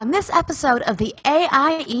on this episode of the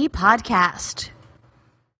AIE Podcast.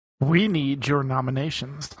 We need your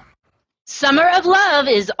nominations. Summer of Love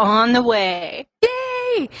is on the way.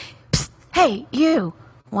 Yay! Psst, hey, you.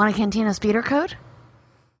 Want a Cantina speeder code?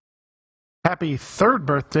 Happy third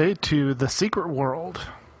birthday to The Secret World.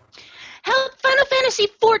 Help Final Fantasy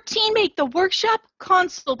XIV make the workshop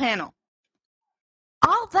console panel.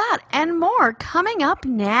 All that and more coming up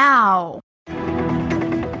now.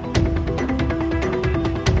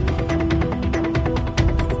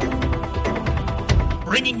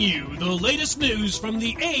 Bringing you the latest news from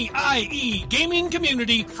the AIE gaming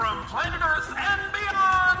community from planet Earth and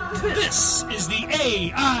beyond. This is the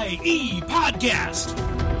AIE Podcast.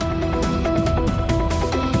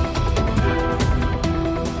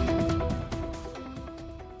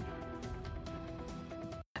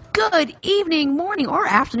 Good evening, morning, or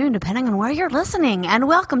afternoon, depending on where you're listening, and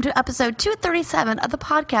welcome to episode 237 of the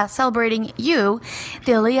podcast celebrating you,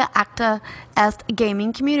 the Alia Acta Est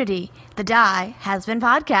gaming community. The Die Has Been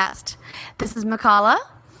podcast. This is Mikala,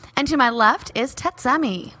 and to my left is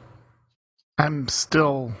Tetsemi. I'm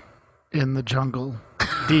still in the jungle.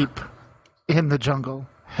 Deep in the jungle.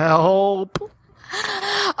 Help!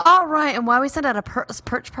 All right, and while we send out a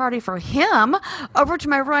perch party for him, over to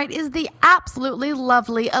my right is the absolutely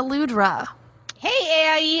lovely Aludra. Hey,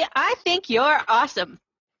 AIE, I think you're awesome.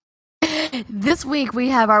 This week we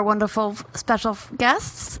have our wonderful special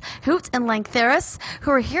guests, Hoots and Lanktheris,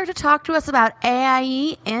 who are here to talk to us about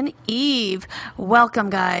AIE and EVE. Welcome,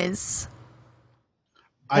 guys.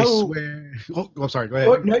 I swear. Oh, I'm sorry. Go ahead.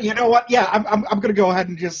 Oh, no, you know what? Yeah, I'm going to go ahead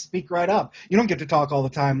and just speak right up. You don't get to talk all the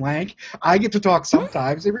time, Lank. I get to talk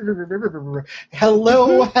sometimes. Hello,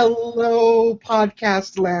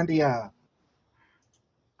 Podcastlandia.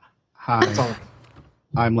 Hi.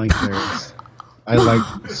 I'm Link Harris. I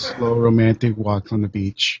like slow romantic walks on the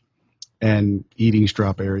beach and eating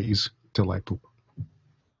strawberries till I poop.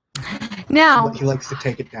 Now, He likes to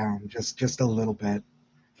take it down just a little bit.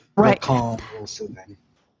 Right. Real calm, real soothing.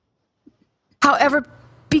 However,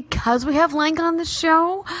 because we have Lank on the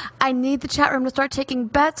show, I need the chat room to start taking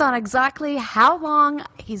bets on exactly how long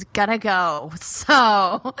he's gonna go.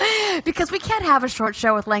 So, because we can't have a short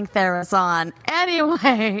show with Lanktheris on.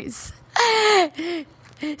 Anyways.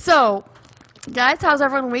 So, guys, how's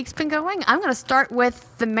everyone's week's been going? I'm gonna start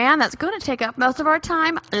with the man that's gonna take up most of our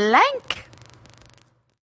time, Lank.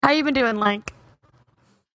 How you been doing, Lank?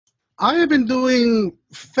 I have been doing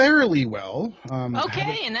fairly well.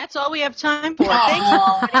 Okay, and that's all we have time for. Thank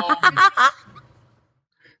you.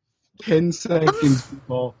 10 seconds,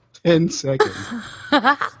 people. 10 seconds.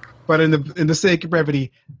 But in the sake of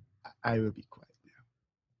brevity, I will be quiet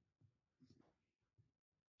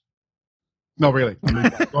now. No, really.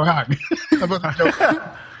 Go on.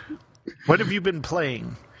 What have you been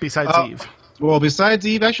playing besides EVE? Well, besides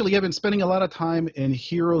EVE, actually, I've been spending a lot of time in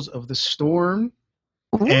Heroes of the Storm.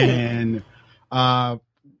 Ooh. And I've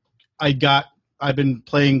been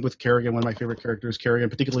playing with Kerrigan, one of my favorite characters, Kerrigan,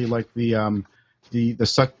 particularly like the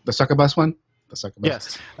succubus one. The succubus.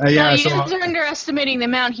 Yes. Yeah. You So guys are underestimating the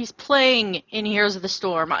amount he's playing in Heroes of the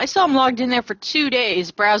Storm. I saw him logged in there for 2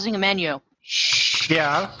 days browsing a menu.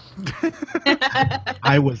 Yeah.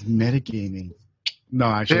 I was metagaming. No,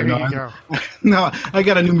 actually, There you go. No, I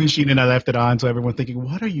got a new machine and I left it on, so everyone's thinking,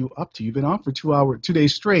 "What are you up to? You've been on for 2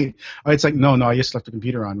 days straight." It's like, no, I just left the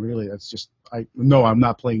computer on. Really, that's just I'm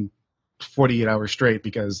not playing 48 hours straight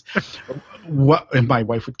because and my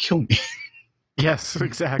wife would kill me. Yes,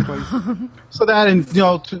 exactly. So that and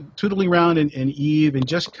tootling around in EVE and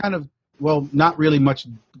just kind of not really much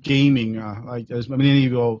gaming. As many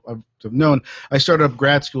of you have known, I started up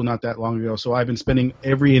grad school not that long ago, so I've been spending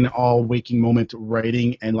every and all waking moment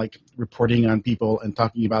writing and like reporting on people and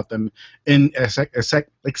talking about them in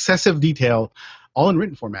excessive detail, all in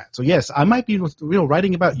written format. So yes, I might be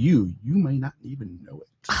writing about you. You may not even know it.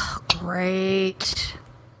 Oh, great.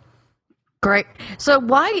 So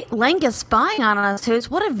why Lank is spying on us, Hoots?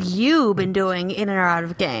 What have you been doing in and out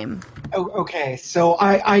of game? Oh, okay, so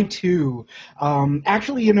I too.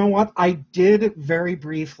 Actually, you know what? I did very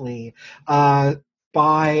briefly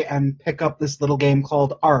buy and pick up this little game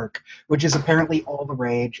called Ark, which is apparently all the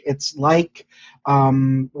rage. It's like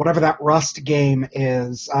whatever that Rust game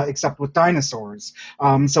is, except with dinosaurs.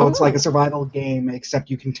 So it's like a survival game, except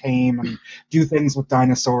you can tame and do things with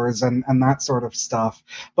dinosaurs and that sort of stuff.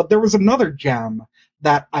 But there was another gem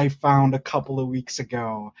that I found a couple of weeks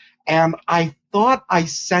ago, and I thought I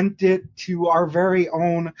sent it to our very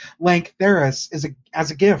own Lanktheris as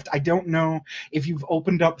a gift. I don't know if you've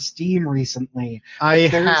opened up Steam recently.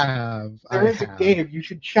 There is a game. You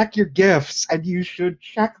should check your gifts, and you should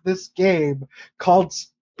check this game called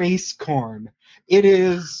Space Corn. It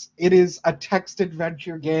is It is a text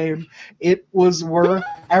adventure game. It was worth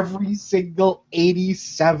every single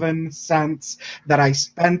 87 cents that I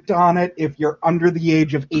spent on it. If you're under the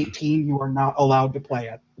age of 18, you are not allowed to play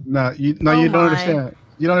it. No, you don't understand.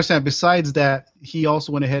 You don't understand. Besides that, he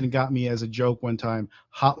also went ahead and got me as a joke one time.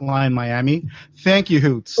 Hotline Miami. Thank you,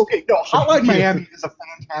 Hoots. Okay, no, Hotline Miami is a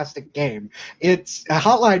fantastic game.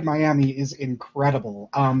 Hotline Miami is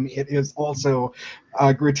incredible. It is also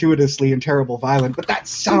gratuitously and terrible violent, but that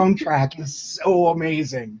soundtrack is so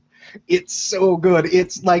amazing. It's so good.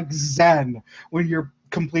 It's like Zen when you're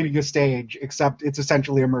completing a stage, except it's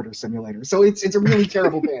essentially a murder simulator. So it's a really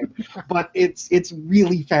terrible game, but it's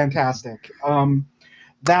really fantastic.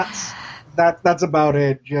 That's about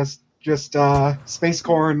it. Just Space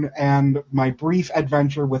Corn and my brief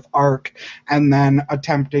adventure with Ark, and then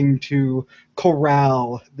attempting to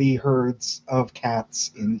corral the herds of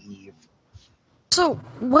cats in Eve. So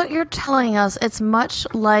what you're telling us, it's much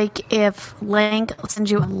like if Link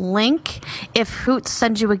sends you a link, if Hoots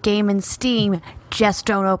sends you a game in Steam, just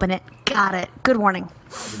don't open it. Got it. Good warning.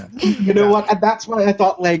 You know what? And that's why I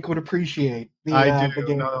thought Link would appreciate the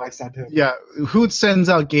game that I sent him. Yeah, Hoot sends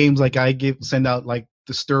out games like I send out like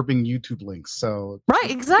disturbing YouTube links. So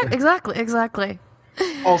right, exactly.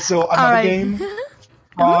 Also, another game,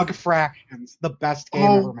 Frog Fractions, the best game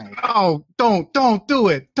ever made. Oh, don't do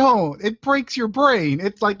it. Don't. It breaks your brain.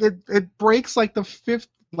 It's like it breaks like the fifth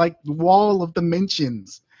wall of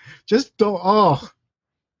dimensions. Just don't. Oh.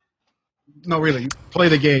 No, really, play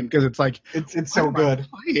the game because it's like it's so good.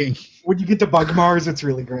 Playing? When you get to Bug Mars, it's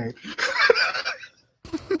really great.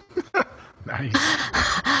 Nice.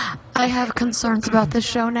 I have concerns about this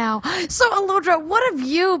show now. So, Aludra, what have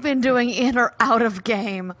you been doing in or out of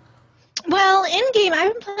game? Well, in game,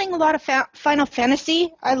 I've been playing a lot of Final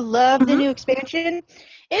Fantasy. I love the new expansion.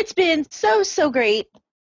 It's been so great.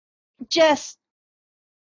 Just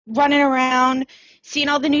running around, seeing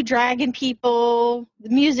all the new dragon people, the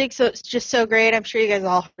music, so it's just so great. I'm sure you guys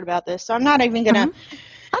all heard about this, so I'm not even going to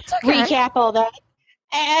recap all that.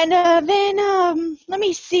 And then, let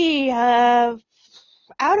me see, out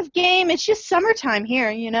of game, it's just summertime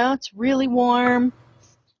here, it's really warm.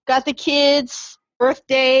 Got the kids,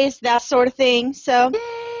 birthdays, that sort of thing, so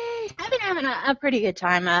I've been having a pretty good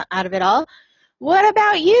time out of it all. What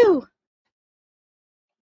about you?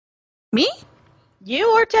 Me?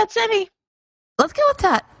 You or Tetsemi? Let's go with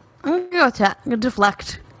Tet. I'm going to go with Tet. I'm going to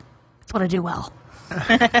deflect. That's what I do well.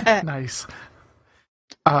 Nice.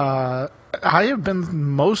 I have been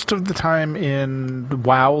most of the time in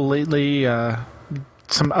WoW lately.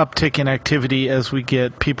 Some uptick in activity as we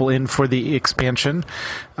get people in for the expansion.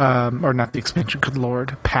 Or not the expansion, good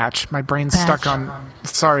lord. Patch. My brain was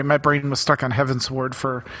stuck on Heaven's Ward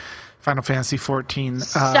for Final Fantasy XIV.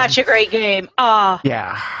 Such a great game.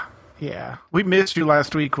 Yeah. We missed you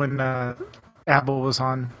last week when Abel was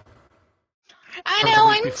on. I know,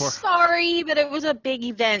 I'm sorry, but it was a big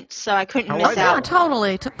event, so I couldn't miss out. Yeah,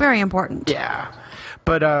 totally. Very important. Yeah.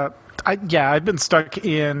 But, I've been stuck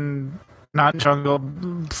in not jungle,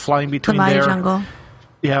 flying between there. Jungle.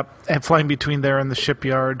 Yep, and flying between there and the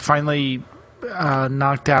shipyard. Finally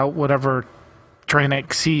knocked out whatever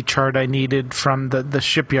Draenei Sea chart I needed from the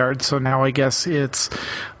shipyard, so now I guess it's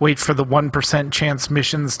wait for the 1% chance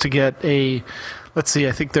missions to get a, let's see,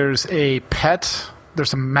 I think there's a pet,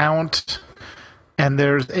 there's a mount, and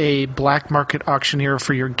there's a black market auctioneer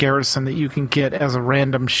for your garrison that you can get as a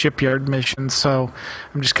random shipyard mission, so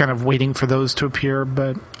I'm just kind of waiting for those to appear,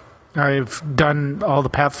 but I've done all the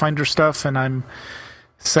Pathfinder stuff, and I'm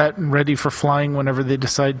set and ready for flying whenever they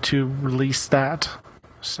decide to release that,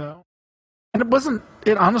 so... And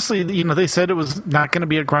it honestly, they said it was not going to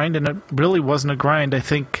be a grind, and it really wasn't a grind. I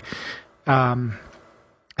think I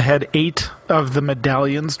had 8 of the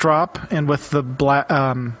medallions drop, and with the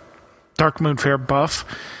Dark Moonfair buff,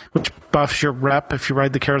 which buffs your rep if you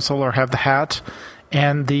ride the carousel or have the hat,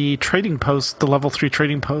 and the trading post, the level 3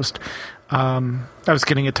 trading post, I was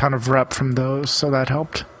getting a ton of rep from those, so that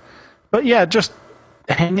helped. But yeah, just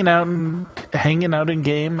hanging out in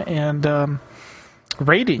game and...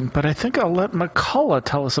 raiding, but I think I'll let McCullough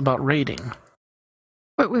tell us about raiding.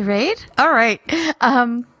 What, we raid? All right.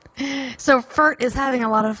 So Fert is having a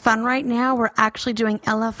lot of fun right now. We're actually doing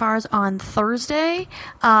LFRs on Thursday.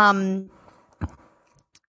 Hellfire?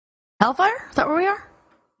 Is that where we are?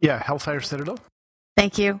 Yeah, Hellfire Citadel.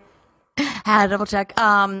 Thank you. Had to double check.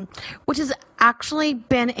 Which has actually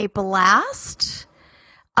been a blast.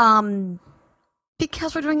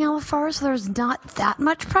 Because we're doing LFR, so there's not that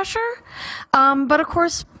much pressure. But of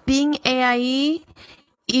course, being AIE,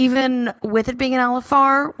 even with it being an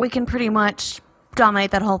LFR, we can pretty much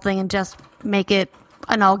dominate that whole thing and just make it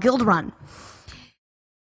an all-guild run.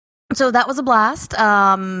 So that was a blast. What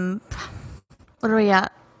are we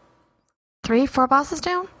at? 3, 4 bosses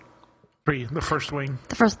down? 3, the first wing.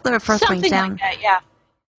 The first wing's down. Like that, yeah.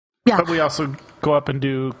 Yeah. But we also go up and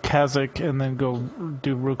do Kazakh and then go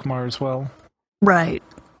do Rukmar as well. Right.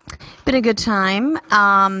 Been a good time.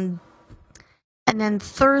 And then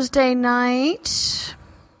Thursday night...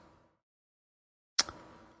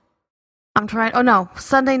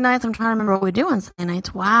 Sunday nights, I'm trying to remember what we do on Sunday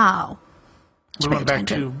nights. Wow. We went back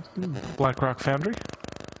to Blackrock Foundry.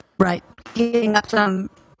 Right. Getting up some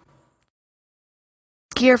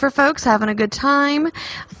gear for folks, having a good time.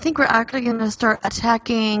 I think we're actually going to start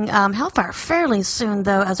attacking Hellfire fairly soon,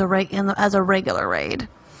 though, as a regular raid.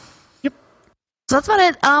 Yep. So that's about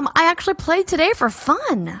it. I actually played today for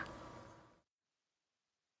fun.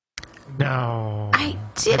 No. I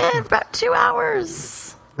did about 2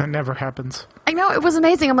 hours. That never happens. I know, it was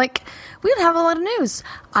amazing. I'm like, we don't have a lot of news.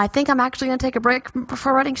 I think I'm actually going to take a break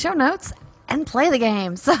before writing show notes and play the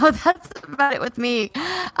game. So that's about it with me.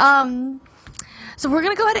 So we're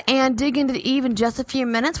going to go ahead and dig into Eve in just a few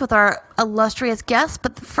minutes with our illustrious guests.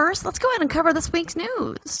 But first, let's go ahead and cover this week's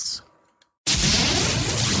news.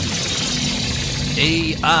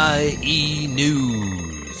 AIE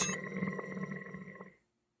News.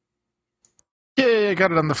 Yay, I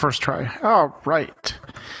got it on the first try. All right.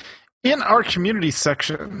 In our community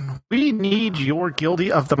section, we need your Guildie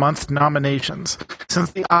of the Month nominations,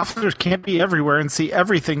 since the officers can't be everywhere and see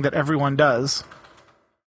everything that everyone does.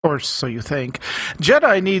 Or so you think.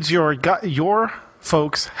 Jedi needs your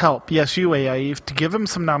folks' help. Yes, you, AIE, to give him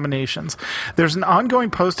some nominations. There's an ongoing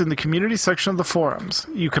post in the community section of the forums.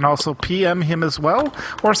 You can also PM him as well,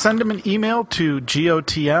 or send him an email to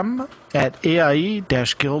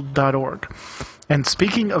gotm@aie-guild.org. And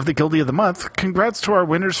speaking of the Guildie of the Month, congrats to our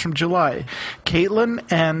winners from July, Caitlin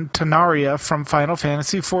and Tanaria from Final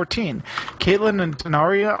Fantasy XIV. Caitlin and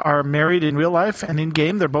Tanaria are married in real life, and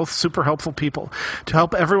in-game they're both super helpful people. To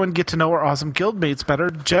help everyone get to know our awesome guildmates better,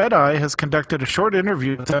 Jedi has conducted a short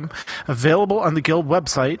interview with them, available on the Guild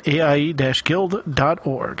website,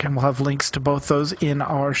 aie-guild.org, and we'll have links to both those in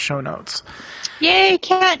our show notes. Yay,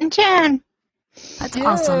 Cat and Jen! That's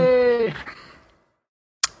awesome.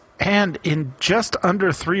 And in just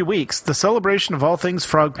under 3 weeks, the celebration of all things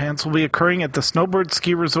Frog Pants will be occurring at the Snowbird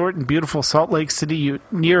Ski Resort in beautiful Salt Lake City,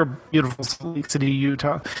 near beautiful Salt Lake City,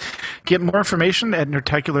 Utah. Get more information at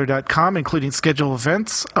nertacular.com, including scheduled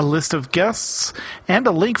events, a list of guests, and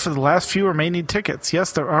a link for the last few remaining tickets.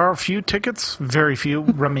 Yes, there are a few tickets, very few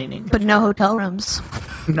remaining. But no hotel rooms.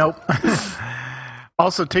 Nope.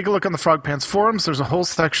 Also, take a look on the Frog Pants forums. There's a whole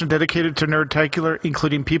section dedicated to Nerdtacular,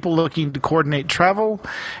 including people looking to coordinate travel.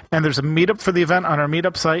 And there's a meetup for the event on our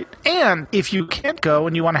meetup site. And if you can't go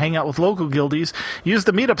and you want to hang out with local guildies, use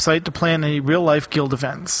the meetup site to plan any real-life guild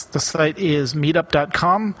events. The site is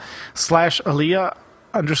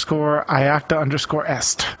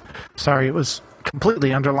meetup.com/Alia_IACTA_est. Sorry, it was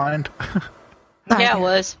completely underlined. Yeah, it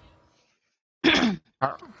was.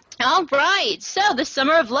 All right, so the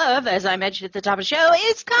Summer of Love, as I mentioned at the top of the show,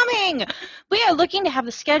 is coming. We are looking to have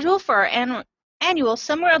the schedule for our annual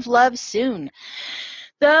Summer of Love soon.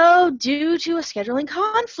 Though, due to a scheduling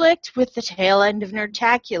conflict with the tail end of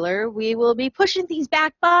Nerdtacular, we will be pushing things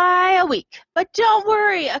back by a week. But don't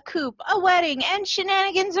worry, a coup, a wedding, and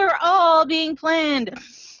shenanigans are all being planned.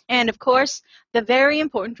 And, of course, the very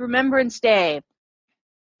important Remembrance Day.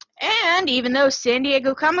 And even though San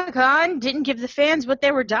Diego Comic-Con didn't give the fans what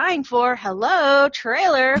they were dying for,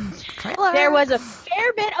 trailer, there was a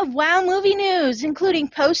fair bit of WoW movie news, including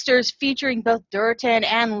posters featuring both Duratan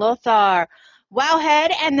and Lothar.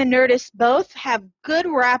 Wowhead and the Nerdist both have good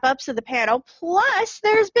wrap-ups of the panel, plus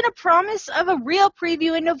there's been a promise of a real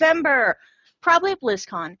preview in November, probably at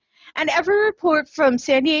BlizzCon. And every report from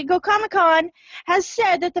San Diego Comic-Con has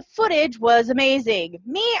said that the footage was amazing.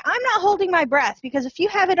 Me, I'm not holding my breath, because if you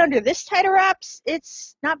have it under this tight of wraps,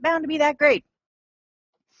 it's not bound to be that great.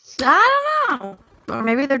 I don't know. Or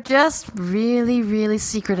maybe they're just really, really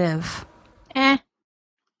secretive. Anyway,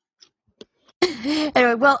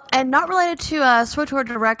 well, and not related to SWTOR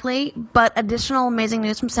directly, but additional amazing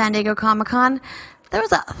news from San Diego Comic-Con. There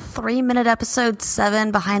was a 3-minute episode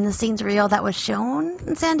 7 behind-the-scenes reel that was shown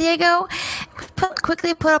in San Diego.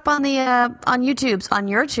 Quickly put up on the on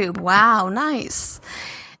YouTube. Wow, nice.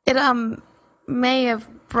 It may have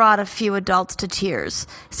brought a few adults to tears.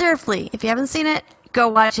 Seriously, if you haven't seen it, go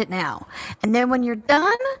watch it now. And then when you're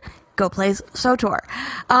done, go play SWTOR.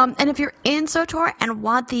 And if you're in SWTOR and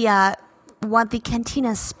want the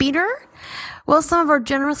Cantina Speeder, well, some of our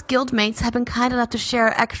generous guildmates have been kind enough to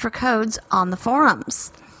share extra codes on the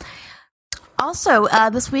forums. Also,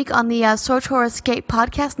 this week on the SWTOR Escape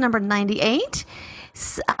podcast number 98,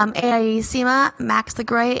 AIE SEMA, Max the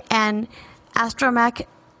Gray, and Astromech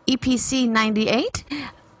EPC 98.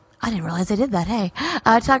 I didn't realize they did that, hey.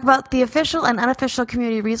 Talk about the official and unofficial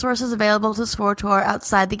community resources available to SWTOR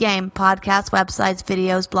outside the game. Podcasts, websites,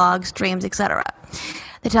 videos, blogs, streams, etc.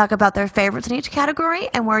 They talk about their favorites in each category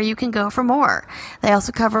and where you can go for more. They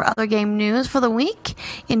also cover other game news for the week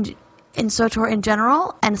in SWTOR in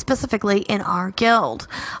general, and specifically in our guild.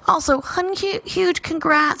 Also, huge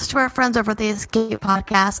congrats to our friends over at the Escape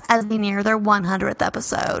Podcast as they near their 100th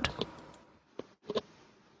episode.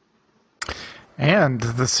 And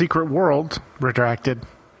the Secret World retracted.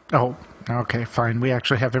 Oh, okay, fine. We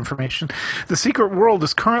actually have information. The Secret World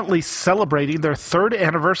is currently celebrating their 3rd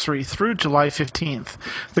anniversary through July 15th.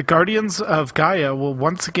 The Guardians of Gaia will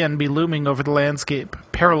once again be looming over the landscape,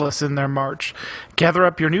 perilous in their march. Gather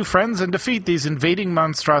up your new friends and defeat these invading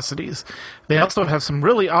monstrosities. They also have some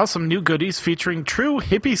really awesome new goodies featuring true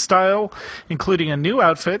hippie style, including a new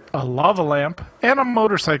outfit, a lava lamp, and a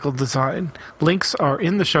motorcycle design. Links are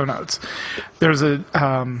in the show notes. There's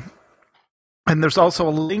there's also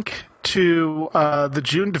a link to the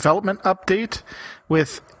June development update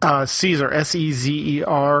with Caesar,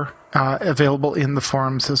 S-E-Z-E-R, available in the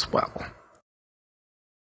forums as well.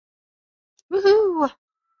 Woohoo!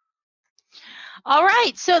 All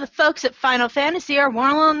right, so the folks at Final Fantasy are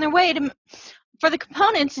well on their way for the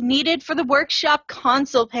components needed for the workshop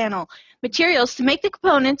console panel. Materials to make the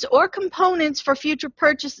components or components for future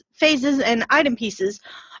purchase phases and item pieces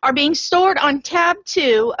are being stored on tab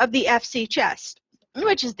 2 of the FC chest,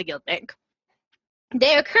 which is the guild bank.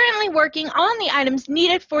 They are currently working on the items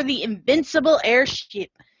needed for the Invincible airship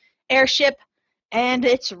and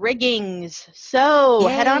its riggings. So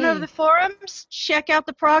Yay. Head on over to the forums, check out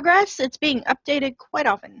the progress. It's being updated quite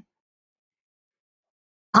often.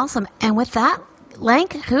 Awesome. And with that,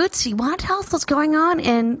 Lank, Hoots, you want to tell us what's going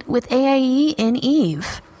on with AIE in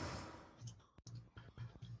EVE?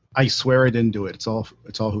 I swear I didn't do it. It's all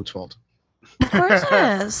Hoot's fault. Of course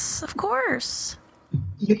it is. Of course.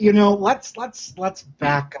 You know, let's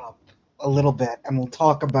back up a little bit, and we'll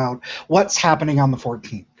talk about what's happening on the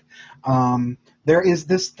 14th. There is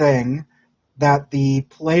this thing that the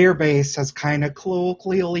player base has kind of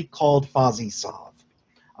colloquially called FozzySov.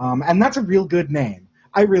 And that's a real good name.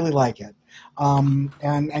 I really like it.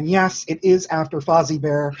 And yes, it is after Fozzie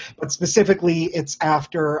Bear, but specifically it's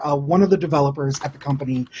after one of the developers at the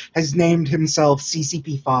company has named himself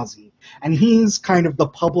CCP Fozzie. And he's kind of the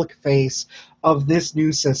public face of this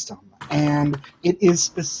new system. And it is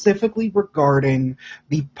specifically regarding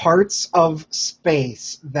the parts of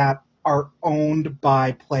space that are owned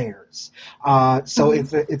by players. So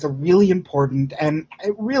it's a really important, and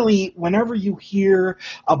it really, whenever you hear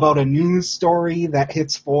about a news story that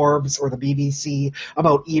hits Forbes or the BBC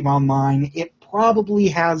about EVE Online, it probably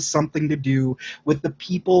has something to do with the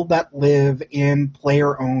people that live in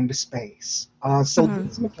player-owned space. So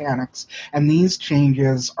these mechanics and these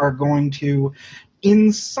changes are going to,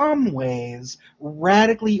 in some ways,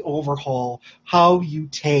 radically overhaul how you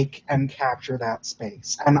take and capture that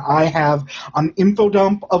space. And I have an info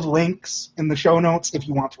dump of links in the show notes if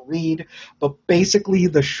you want to read, but basically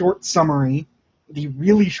the short summary, the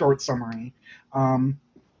really short summary,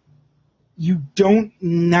 you don't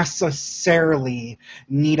necessarily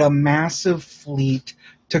need a massive fleet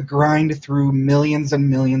to grind through millions and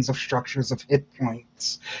millions of structures of hit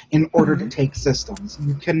points in order to take systems.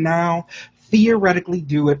 You can now theoretically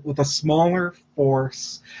do it with a smaller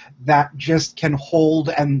force that just can hold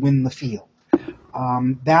and win the field.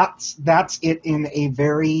 That's it in a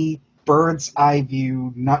very bird's eye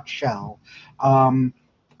view nutshell. I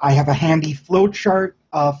have a handy flowchart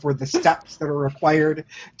for the steps that are required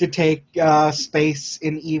to take space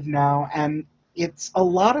in EVE now, and it's a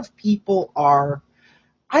lot of people are,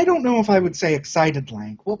 I don't know if I would say excited,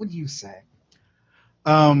 Lank. What would you say?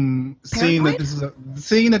 Seeing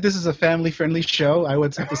that this is a family-friendly show, I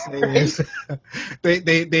would have to say is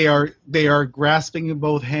they are grasping in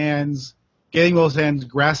both hands, getting both hands,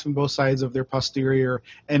 grasping both sides of their posterior,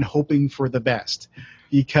 and hoping for the best.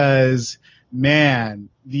 Because, man,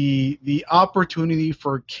 the opportunity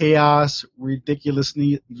for chaos,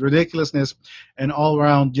 ridiculousness, and all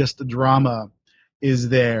around just the drama is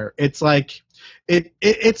there. It's like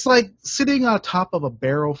it's like sitting on top of a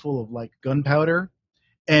barrel full of like gunpowder,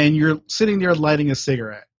 and you're sitting there lighting a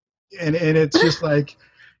cigarette, and it's just like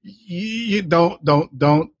you don't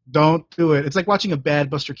do it. It's like watching a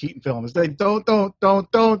bad Buster Keaton film. It's like don't.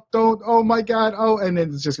 Oh my God! Oh, and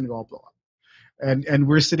then it's just gonna go all blow up. And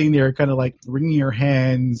we're sitting there kind of like wringing our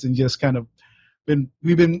hands and just kind of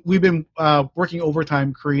we've been working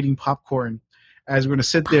overtime creating popcorn as we're gonna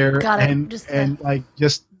sit there and like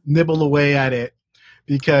just nibble away at it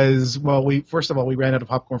because, well, first of all, we ran out of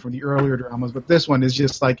popcorn from the earlier dramas, but this one is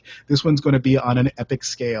just like, this one's going to be on an epic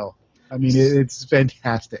scale. I mean, it's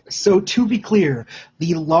fantastic. So to be clear,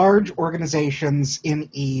 the large organizations in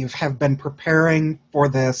EVE have been preparing for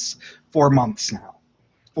this for months now.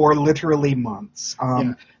 For literally months.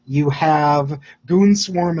 You have Goon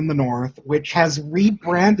Swarm in the north, which has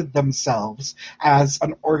rebranded themselves as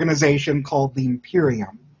an organization called the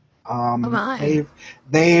Imperium.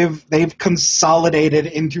 They've consolidated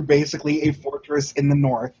into basically a fortress in the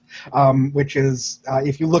north, which is,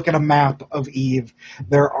 if you look at a map of EVE,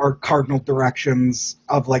 there are cardinal directions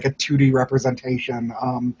of like a 2D representation.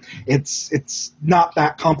 It's not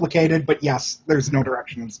that complicated, but yes, there's no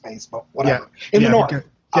direction in space, but whatever. In the north.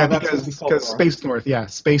 Because Space North,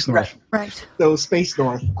 Space North. Right. So Space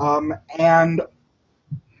North. And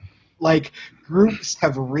like groups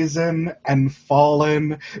have risen and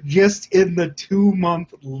fallen just in the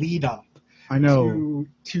 2-month lead up. I know.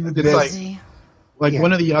 To this. Like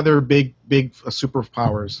one of the other big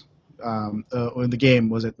superpowers in the game,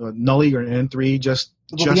 was it Nully or N3?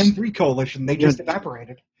 The N3 coalition, they just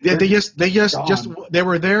evaporated. Yeah, they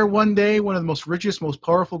were there one day, one of the most richest, most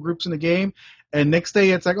powerful groups in the game, and next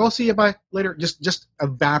day it's like, oh, see you, bye, later, just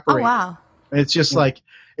evaporate. Oh, wow. And it's just like,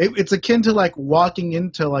 it's akin to like walking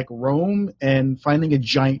into like Rome and finding a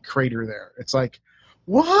giant crater there. It's like,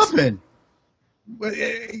 what happened? What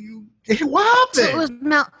happened? So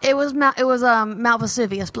it was Mount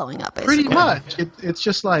Vesuvius blowing up, basically. Pretty much. It's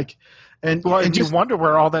just like, and you wonder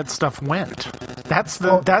where all that stuff went. That's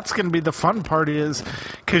going to be the fun part, is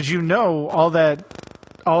because all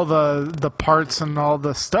the parts and all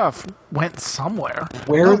the stuff went somewhere.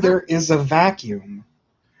 Where there is a vacuum,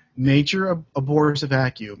 nature abhors a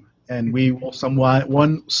vacuum, and we will some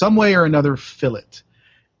way or another fill it,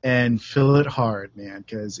 and fill it hard, man,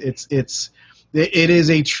 because it is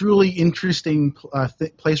a truly interesting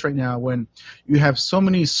place right now when you have so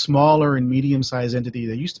many smaller and medium-sized entities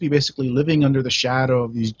that used to be basically living under the shadow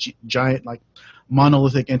of these giant, like,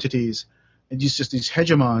 monolithic entities, and just these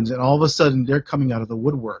hegemons, and all of a sudden they're coming out of the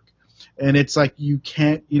woodwork. And it's like you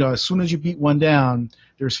can't, as soon as you beat one down,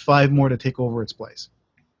 there's 5 more to take over its place.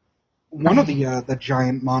 One of the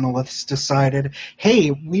giant monoliths decided,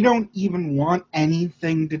 hey, we don't even want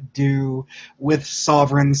anything to do with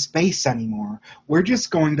sovereign space anymore. We're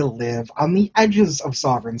just going to live on the edges of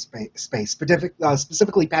sovereign space,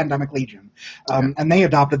 specifically Pandemic Legion. And they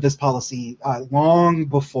adopted this policy long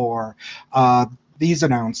before these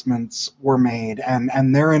announcements were made,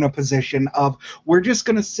 and they're in a position of, we're just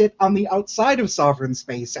going to sit on the outside of sovereign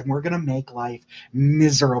space, and we're going to make life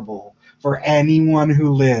miserable for anyone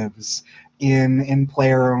who lives in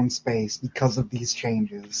player-owned space because of these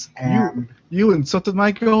changes. And you insulted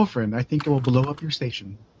my girlfriend. I think it will blow up your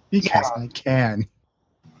station because I can.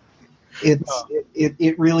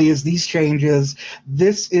 It really is these changes.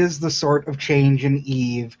 This is the sort of change in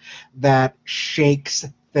EVE that shakes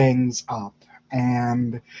things up.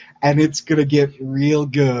 And it's gonna get real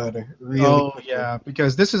good.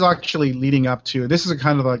 Because this is actually leading up to. This is a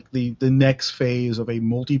kind of like the next phase of a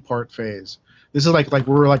multi-part phase. This is like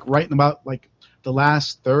we're like right in about like the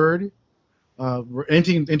last third. We're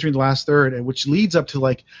entering the last third, and which leads up to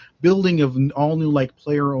like building of all new like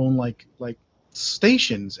player-owned like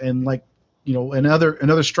stations and like and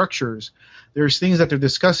other structures. There's things that they're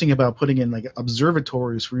discussing about putting in like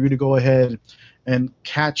observatories for you to go ahead and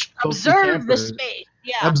catch. Observe the space.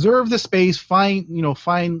 Yeah. Observe the space. Find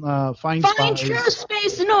true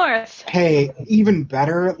space north. Hey, even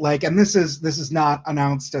better. Like, and this is not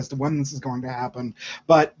announced as to when this is going to happen,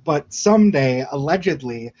 but someday,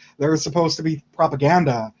 allegedly, there is supposed to be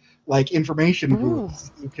propaganda, like information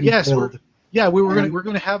booths you can build. We're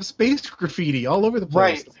gonna have space graffiti all over the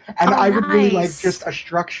place. Right. And I would really like just a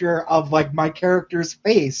structure of like my character's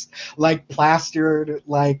face, like plastered,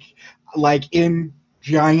 like in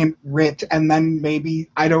giant writ, and then maybe,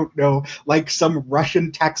 I don't know, like some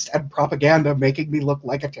Russian text and propaganda making me look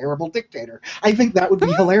like a terrible dictator. I think that would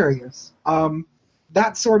be hilarious.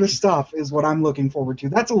 That sort of stuff is what I'm looking forward to.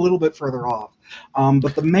 That's a little bit further off.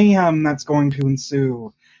 But the mayhem that's going to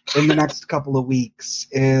ensue in the next couple of weeks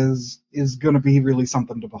is going to be really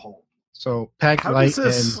something to behold. So, Pack Light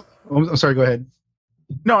and... I'm sorry, go ahead.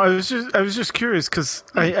 No, I was just curious because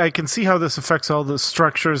I can see how this affects all the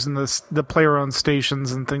structures and the player-owned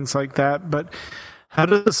stations and things like that. But how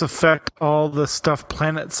does this affect all the stuff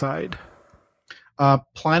planet side?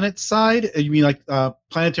 Planet side, you mean like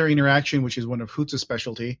planetary interaction, which is one of Hoot's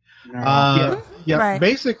specialty. Right.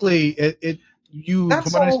 Basically,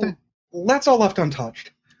 that's all left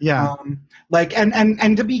untouched. Yeah.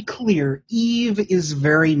 And to be clear, Eve is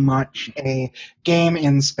very much a game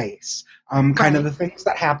in space. Kind of the things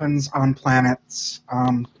that happens on planets,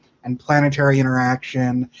 and planetary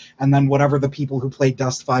interaction, and then whatever the people who play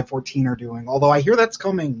Dust 514 are doing. Although I hear that's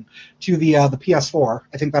coming to the PS4.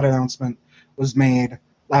 I think that announcement was made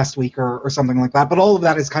last week or something like that. But all of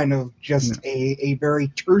that is kind of just a very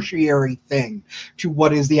tertiary thing to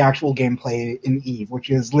what is the actual gameplay in Eve,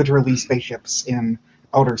 which is literally spaceships in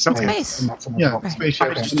outer space. And that's spaceships.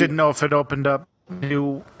 I just didn't know if it opened up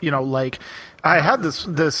new, like I had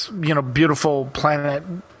this beautiful planet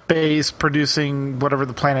base producing whatever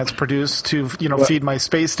the planets produce to feed my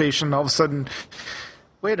space station. All of a sudden,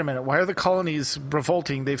 wait a minute, why are the colonies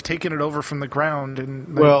revolting? They've taken it over from the ground.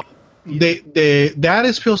 And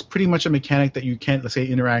that feels pretty much a mechanic that you can't, let's say,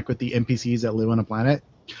 interact with the NPCs that live on a planet.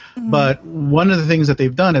 But one of the things that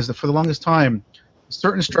they've done is that for the longest time,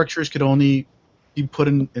 certain structures could only be put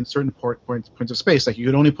in certain points of space. Like you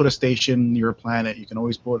could only put a station near a planet. You can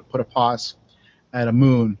always put a POS at a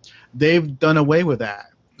moon. They've done away with that.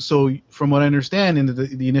 So from what I understand in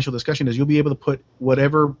the initial discussion is you'll be able to put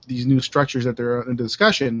whatever these new structures that they're in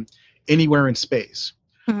discussion anywhere in space.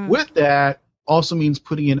 With that also means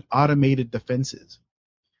putting in automated defenses.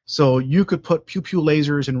 So you could put pew-pew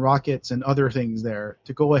lasers and rockets and other things there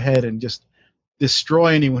to go ahead and just destroy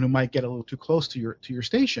anyone who might get a little too close to your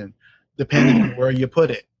station, depending on where you put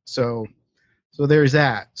it. So there's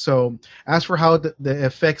that. So as for how the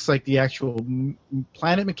affects like the actual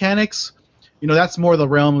planet mechanics, that's more the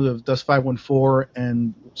realm of Dust 514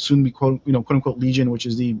 and soon be quote unquote Legion, which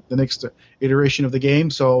is the next iteration of the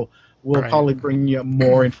game. So we'll probably bring you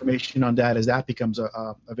more information on that as that becomes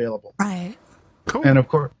available. Right. Cool. And of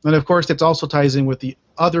course, it also ties in with the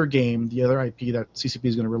other game, the other IP that CCP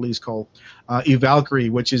is going to release called Eve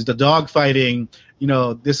Valkyrie, which is the dogfighting.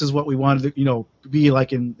 This is what we wanted to, be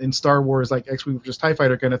like in Star Wars, like X-Wing versus TIE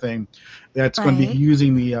Fighter kind of thing. That's going to be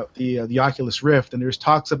using the Oculus Rift, and there's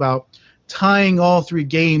talks about tying all three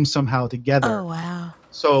games somehow together. Oh wow!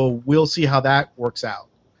 So we'll see how that works out.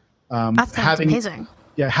 That sounds amazing.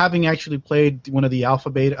 Yeah, having actually played one of the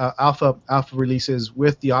alpha releases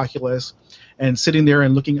with the Oculus, and sitting there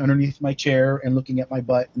and looking underneath my chair and looking at my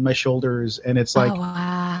butt and my shoulders, and it's like,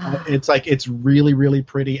 it's really, really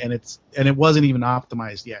pretty, and it wasn't even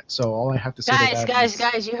optimized yet. So all I have to say,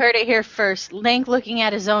 guys, you heard it here first. Link looking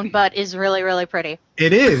at his own butt is really, really pretty.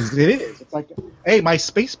 It is. It's like, hey, my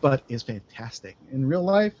space butt is fantastic. In real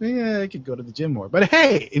life, I could go to the gym more, but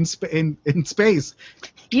hey, in space,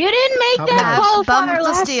 you didn't make that qualifier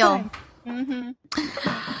last time.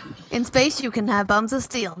 In space, you can have bums of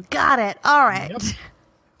steel. Got it. All right. Yep.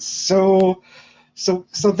 So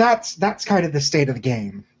that's kind of the state of the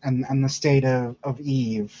game and the state of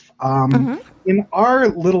Eve. In our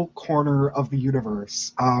little corner of the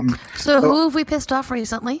universe. So who have we pissed off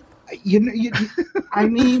recently? I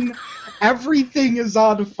mean, everything is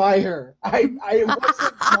on fire. It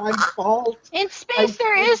wasn't my fault. In space,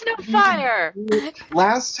 there is no fire.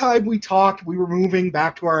 Last time we talked, we were moving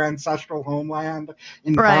back to our ancestral homeland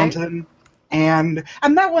in Fountain, and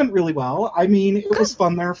that went really well. I mean, it was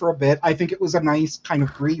fun there for a bit. I think it was a nice kind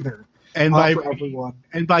of breather. And for everyone.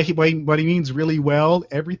 And by what he means really well,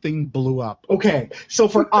 everything blew up. Okay, so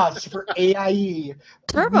for us, for AIE,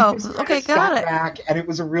 Turbo. Okay, got it. Back, and it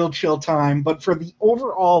was a real chill time. But for the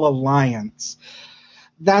overall alliance,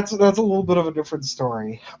 that's a little bit of a different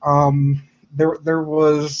story. There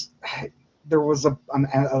was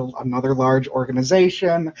another large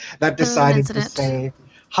organization that decided to say,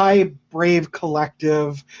 "Hi, Brave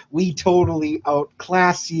Collective, we totally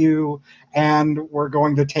outclass you, and we're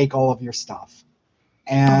going to take all of your stuff."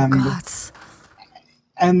 And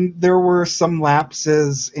there were some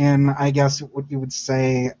lapses in, I guess, what you would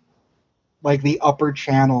say, like the upper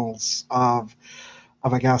channels of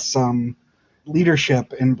I guess,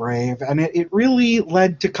 leadership in Brave, and it really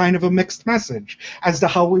led to kind of a mixed message as to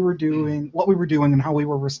how we were doing, what we were doing, and how we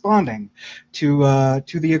were responding to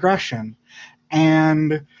the aggression.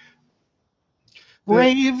 And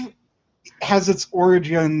Brave has its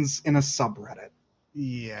origins in a subreddit.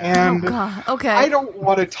 Yeah. And okay. I don't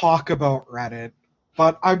want to talk about Reddit,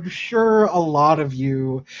 but I'm sure a lot of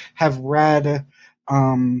you have read,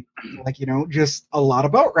 just a lot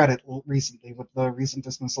about Reddit recently with the recent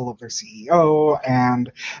dismissal of their CEO and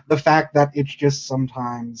the fact that it's just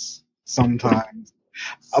sometimes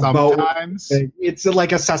it's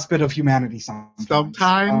like a cesspit of humanity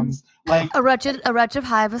sometimes. Like a wretched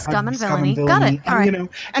hive of scum and villainy. Got it. All right.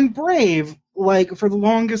 And Brave, like, for the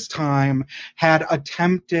longest time, had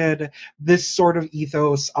attempted this sort of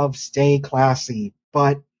ethos of stay classy,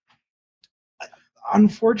 but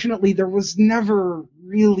unfortunately, there was never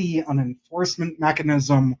really an enforcement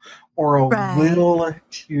mechanism or a will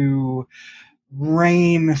to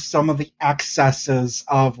rein some of the excesses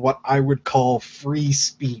of what I would call free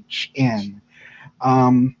speech in.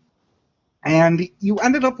 And you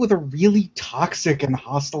ended up with a really toxic and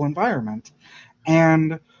hostile environment.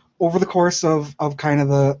 And over the course of kind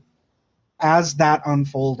of as that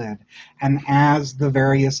unfolded, and as the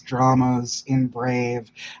various dramas in Brave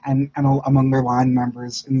and among their line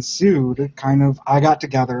members ensued, I got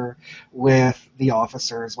together with the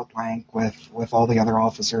officers, with Blank, with all the other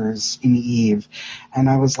officers in Eve, and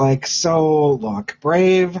I was like, so look,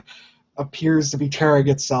 Brave appears to be tearing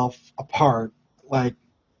itself apart, like,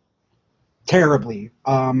 terribly.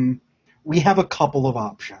 We have a couple of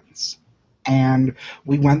options. And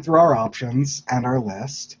we went through our options and our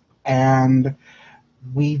list, and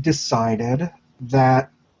we decided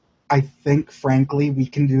that I think, frankly, we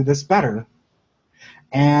can do this better.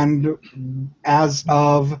 And as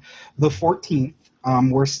of the 14th,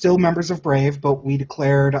 we're still members of Brave, but we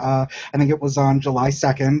declared, I think it was on July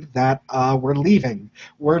 2nd, that we're leaving.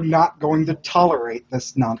 We're not going to tolerate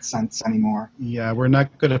this nonsense anymore. Yeah, we're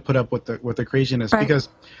not going to put up with the craziness,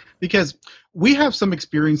 because we have some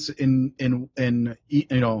experience in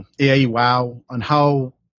AIE WoW on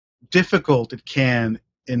how difficult it can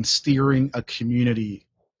in steering a community,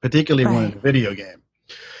 particularly one in a video game.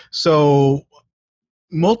 So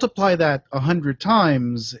multiply that 100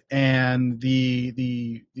 times, and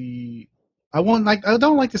the I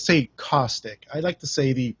don't like to say caustic. I like to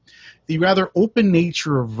say the rather open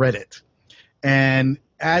nature of Reddit, and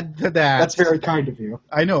add to that. That's very kind of you.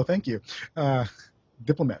 I know, thank you.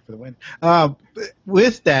 Diplomat for the win.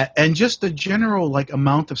 With that, and just the general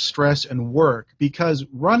amount of stress and work, because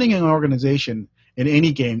running an organization in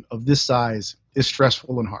any game of this size is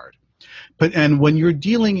stressful and hard. And when you're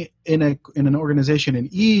dealing in an organization in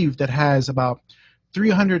Eve that has about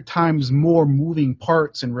 300 times more moving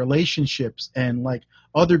parts and relationships and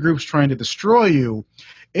other groups trying to destroy you,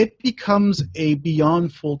 it becomes a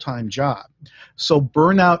beyond full-time job. So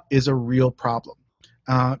burnout is a real problem,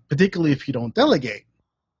 particularly if you don't delegate.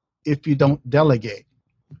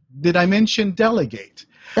 Did I mention delegate?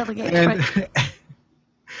 Delegate,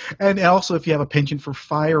 and also if you have a penchant for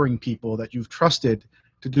firing people that you've trusted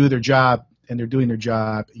to do their job, and they're doing their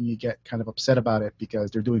job, and you get kind of upset about it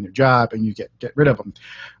because they're doing their job, and you get rid of them.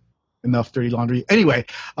 Enough dirty laundry. Anyway.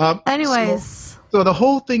 So the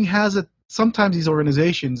whole thing has sometimes these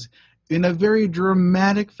organizations, in a very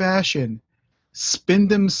dramatic fashion, spin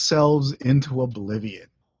themselves into oblivion.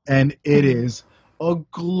 And it is a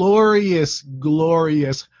glorious,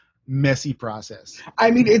 glorious, messy process.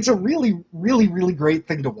 I mean, it's a really, really, really great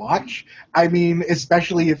thing to watch. I mean,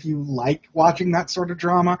 especially if you like watching that sort of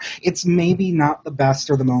drama. It's maybe not the best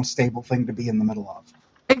or the most stable thing to be in the middle of.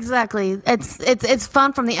 Exactly. It's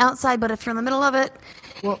fun from the outside, but if you're in the middle of it,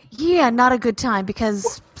 not a good time,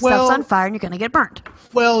 because stuff's on fire and you're going to get burnt.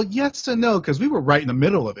 Well, yes and no, because we were right in the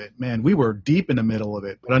middle of it, man. We were deep in the middle of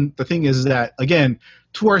it. But the thing is that, again,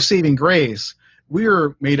 to our saving grace,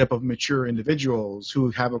 we're made up of mature individuals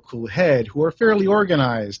who have a cool head, who are fairly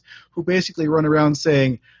organized, who basically run around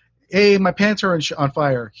saying, hey, my pants are on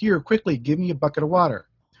fire. Here, quickly, give me a bucket of water.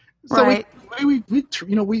 So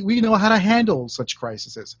we know how to handle such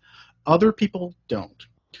crises. Other people don't.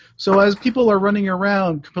 So as people are running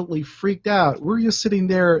around completely freaked out, we're just sitting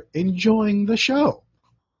there enjoying the show.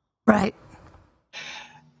 Right.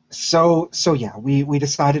 So yeah, we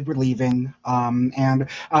decided we're leaving, and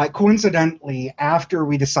coincidentally, after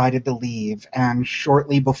we decided to leave, and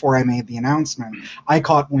shortly before I made the announcement, I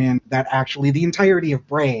caught wind that actually the entirety of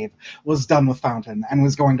Brave was done with Fountain and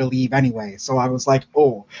was going to leave anyway. So I was like,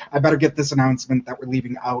 oh, I better get this announcement that we're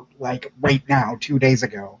leaving out right now, 2 days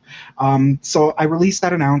ago. So I released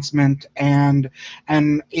that announcement, and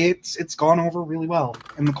it's gone over really well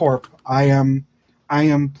in the Corp. I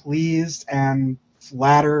am pleased and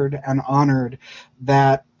flattered and honored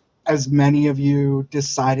that as many of you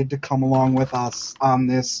decided to come along with us on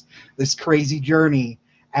this crazy journey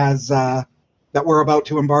as that we're about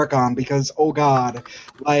to embark on, because oh god,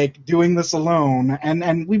 doing this alone,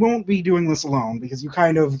 and we won't be doing this alone, because you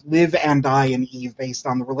kind of live and die in Eve based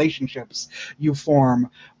on the relationships you form,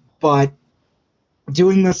 but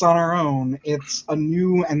doing this on our own, it's a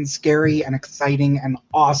new and scary and exciting and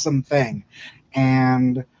awesome thing.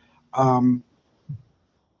 And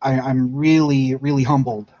I'm really, really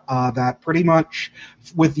humbled that pretty much,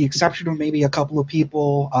 with the exception of maybe a couple of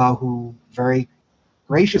people who very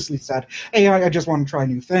graciously said, hey, I just want to try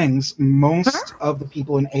new things, most of the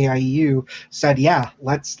people in AIU said, yeah,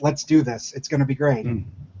 let's do this. It's going to be great.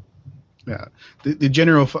 Yeah, the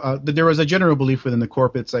general there was a general belief within the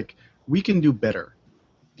corp. It's like we can do better.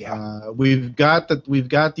 Yeah. We've got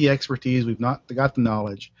the expertise, we've not got the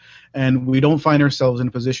knowledge, and we don't find ourselves in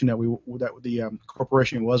a position that the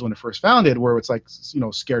corporation was when it first founded, where it's like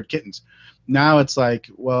scared kittens. Now it's like,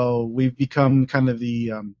 well, we've become kind of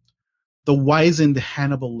the wizened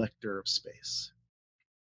Hannibal Lecter of space,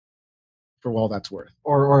 for all that's worth.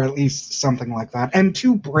 Or at least something like that. And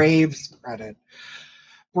to Brave's credit,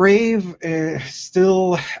 Brave is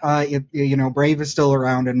still, Brave is still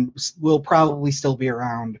around and will probably still be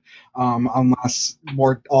around unless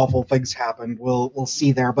more awful things happen. We'll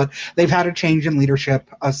see there. But they've had a change in leadership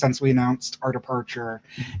since we announced our departure,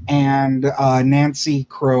 and Nancy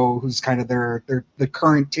Crow, who's kind of the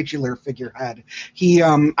current titular figurehead,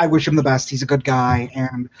 I wish him the best. He's a good guy,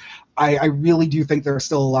 and I really do think there are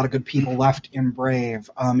still a lot of good people left in Brave.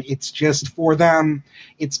 It's just for them,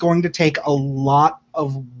 it's going to take a lot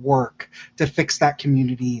of work to fix that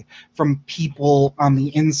community from people on the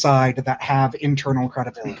inside that have internal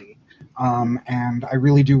credibility. And I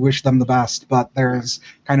really do wish them the best, but there's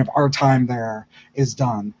kind of our time there is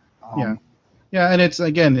done. Yeah, and it's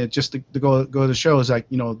just to go to show is like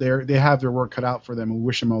they have their work cut out for them, and we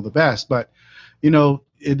wish them all the best. But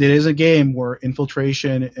it is a game where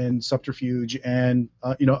infiltration and subterfuge and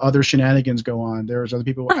other shenanigans go on. There's other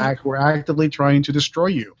people who are actively trying to destroy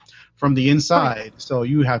you from the inside, so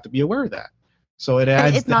you have to be aware of that. So it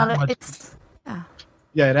adds it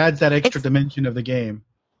adds that extra dimension of the game.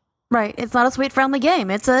 Right, it's not a sweet friendly game.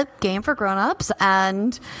 It's a game for grown-ups,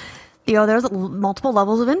 and there's multiple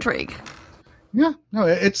levels of intrigue. Yeah, no,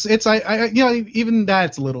 it's even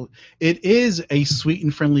that's a little. It is a sweet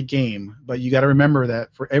and friendly game, but you got to remember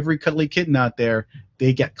that for every cuddly kitten out there,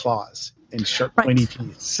 they get claws and sharp, pointy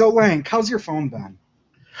teeth. So, Lank, how's your phone been?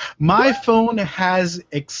 My phone has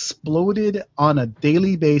exploded on a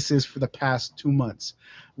daily basis for the past 2 months.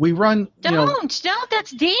 We run. Don't.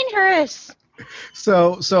 That's dangerous.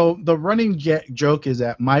 So the running joke is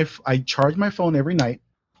that I charge my phone every night.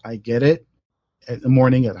 I get it in the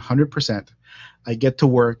morning at 100%. I get to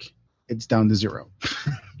work, it's down to 0.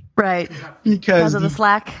 Right. because of the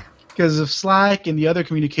Slack. Because of Slack and the other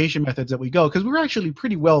communication methods that we go. Because we're actually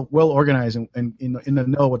pretty well organized and in the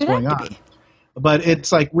know what's going on. But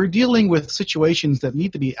it's like we're dealing with situations that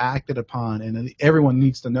need to be acted upon, and everyone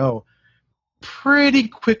needs to know pretty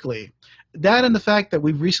quickly. That and the fact that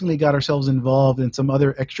we've recently got ourselves involved in some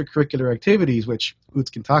other extracurricular activities, which Hoots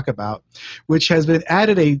can talk about, which has been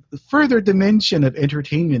added a further dimension of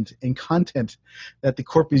entertainment and content that the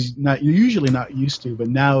corp is usually not used to, but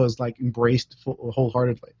now is like embraced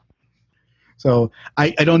wholeheartedly. So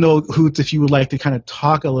I don't know, Hoots, if you would like to kind of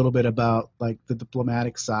talk a little bit about like the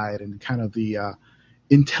diplomatic side and kind of the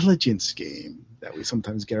intelligence game that we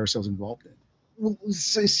sometimes get ourselves involved in.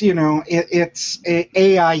 So, it's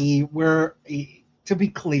AIE. To be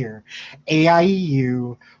clear,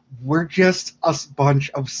 AIEU, we're just a bunch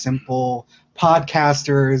of simple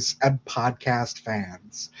podcasters and podcast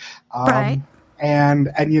fans. Right. And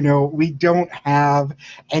we don't have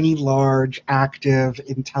any large active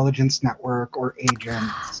intelligence network or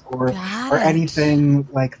agents or anything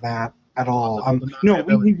like that at all. No,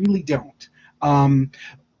 we really don't.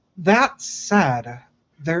 That said,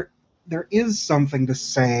 there is something to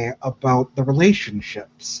say about the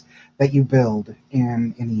relationships that you build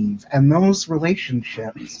in Eve. And those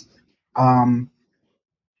relationships,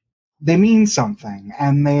 they mean something.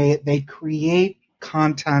 And they create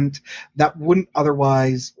content that wouldn't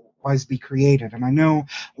otherwise be created. And I know,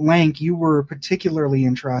 Lank, you were particularly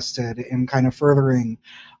interested in kind of furthering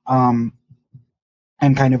and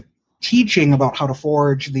kind of teaching about how to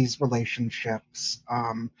forge these relationships.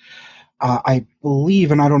 I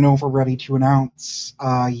believe, and I don't know if we're ready to announce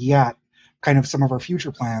yet, kind of some of our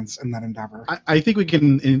future plans in that endeavor. I think we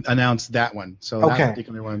can announce that one. So okay. That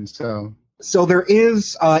particular one. So there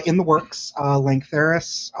is in the works, Lank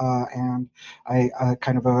Theris and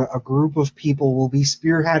kind of a group of people will be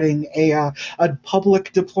spearheading a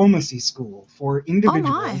public diplomacy school for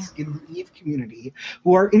individuals in the EVE community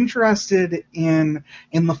who are interested in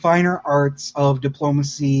the finer arts of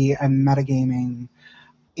diplomacy and metagaming.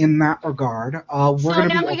 In that regard, so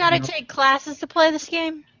now we got to take classes to play this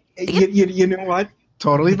game. You know what?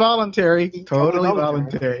 Totally voluntary. Totally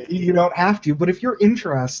voluntary. You don't have to, but if you're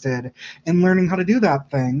interested in learning how to do that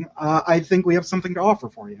thing, I think we have something to offer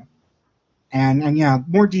for you. And yeah,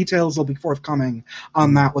 more details will be forthcoming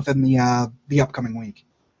on that within the upcoming week.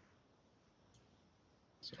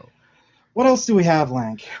 So, what else do we have,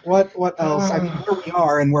 Lank? What else? I mean, where we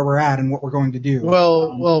are and where we're at and what we're going to do.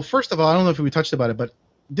 Well, first of all, I don't know if we touched about it, but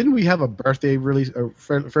didn't we have a birthday release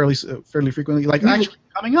fairly frequently? Like actually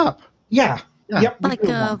coming up. Yeah. Yeah. Yep. we Like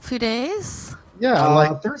do a one. few days? Yeah,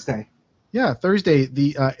 like Thursday. yeah, Thursday,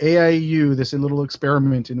 the AIU, this little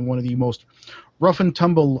experiment in one of the most rough and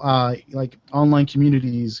tumble like online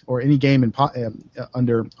communities or any game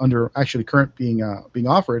under actually current being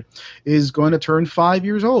offered, is going to turn 5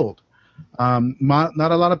 years old. Not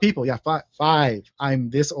a lot of people. Yeah, five. I'm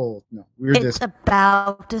this old. No, we're It's this.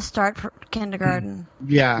 about to start for kindergarten.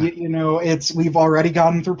 Yeah, You know, we've already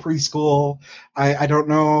gotten through preschool. I don't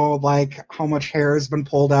know like how much hair has been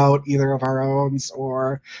pulled out either of our own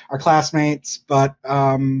or our classmates, but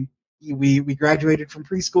we graduated from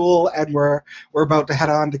preschool and we're about to head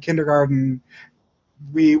on to kindergarten.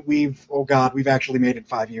 We've actually made it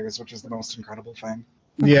 5 years, which is the most incredible thing.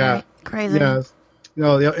 yeah, Okay, crazy. yeah.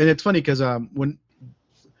 No, and it's funny because when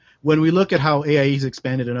we look at how AIE's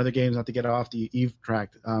expanded in other games, not to get off the Eve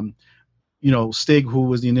track, Stig, who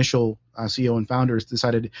was the initial CEO and founders,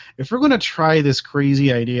 decided if we're going to try this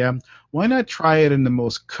crazy idea, why not try it in the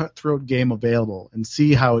most cutthroat game available and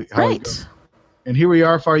see how it Right. goes. And here we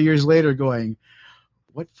are 5 years later going,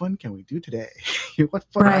 what fun can we do today? What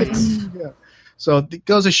fun? Right. Yeah. So it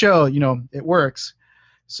goes to show, it works.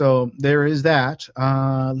 So there is that.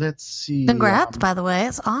 Let's see. Congrats, by the way.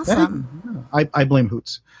 It's awesome. I blame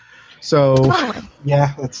Hoots. So Totally.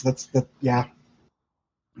 Yeah, yeah.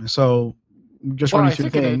 So just Well, running I through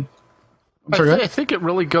the think thing. I'm sorry, go I ahead. think it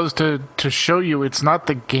really goes to show you it's not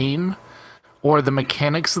the game or the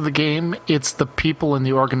mechanics of the game, it's the people in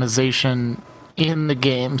the organization in the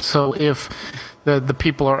game. So if the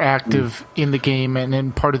people are active in the game and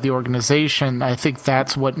in part of the organization, I think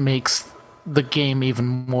that's what makes the game even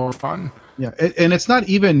more fun. Yeah, and it's not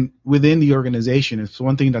even within the organization. It's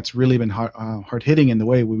one thing that's really been hard hitting in the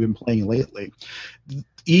way we've been playing lately.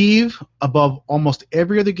 Eve, above almost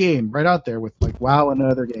every other game right out there with like WoW and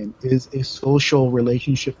another game, is a social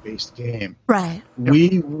relationship-based game. Right.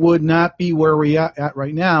 We would not be where we are at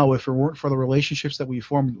right now if it weren't for the relationships that we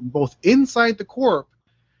formed both inside the Corp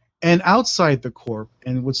and outside the Corp,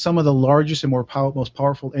 and with some of the largest and most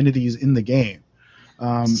powerful entities in the game.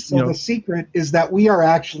 The secret is that we are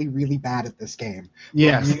actually really bad at this game.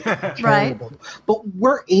 Yes. Right. But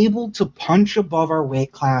we're able to punch above our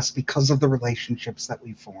weight class because of the relationships that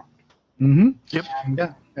we've formed. Mm-hmm. Yep.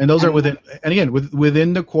 Yeah, and those are within, and again,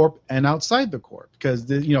 within the Corp and outside the Corp, because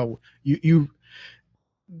you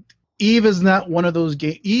Eve is not one of those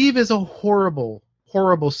games. Eve is a horrible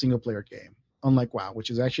single player game, unlike WoW,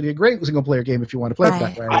 which is actually a great single player game if you want to play it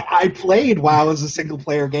that way. I played WoW as a single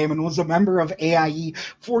player game and was a member of AIE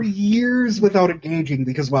for years without engaging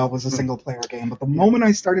because WoW was a single player game. But the moment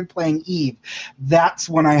I started playing Eve, that's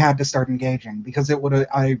when I had to start engaging because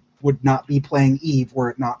I would not be playing Eve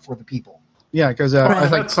were it not for the people. Yeah, because I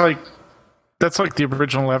think That's like the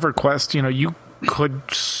original EverQuest. You could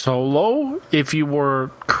solo if you were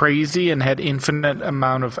crazy and had infinite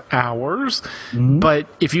amount of hours, but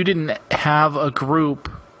if you didn't have a group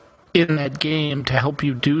in that game to help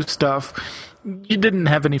you do stuff, you didn't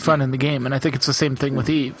have any fun in the game. And I think it's the same thing with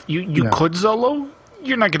Eve. You could solo,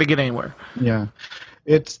 you're not going to get anywhere. Yeah.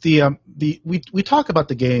 It's we talk about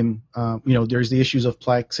the game. There's the issues of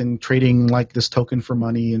Plex and trading like this token for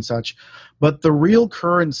money and such, but the real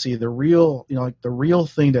currency, the real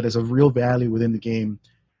thing that is of real value within the game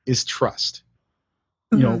is trust.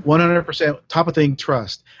 100% top of thing,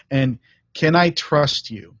 trust. And can I trust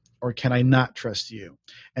you or can I not trust you?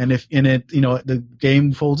 And if in it, the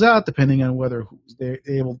game folds out depending on whether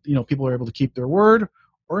people are able to keep their word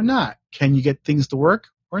or not. Can you get things to work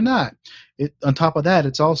or not? On top of that,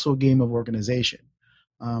 it's also a game of organization.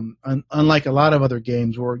 Unlike a lot of other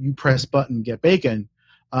games where you press button, get bacon,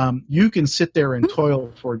 you can sit there and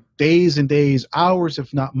toil for days and days, hours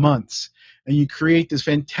if not months, and you create this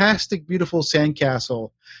fantastic, beautiful sandcastle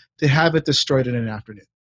to have it destroyed in an afternoon.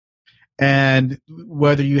 And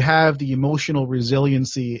whether you have the emotional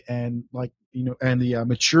resiliency and and the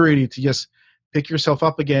maturity to just pick yourself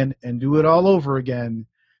up again and do it all over again,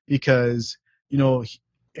 because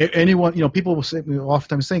anyone, people will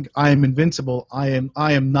oftentimes think I am invincible, I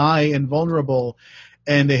am nigh invulnerable,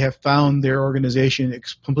 and they have found their organization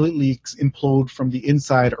completely implode from the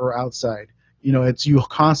inside or outside. It's you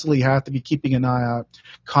constantly have to be keeping an eye out,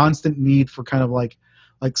 constant need for kind of like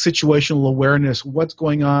situational awareness, what's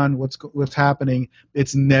going on, what's happening.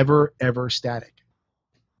 It's never ever static.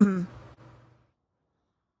 Mm.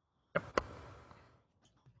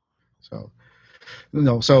 So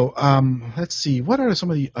let's see, what are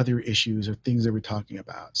some of the other issues or things that we're talking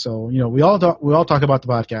about? So we all talk about the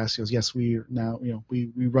podcast because yes, we now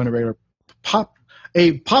we run a popular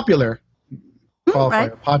Eve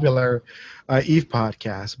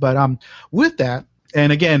podcast. But with that,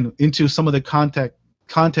 and again into some of the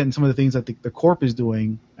content and some of the things that the Corp is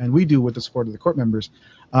doing, and we do with the support of the Corp members,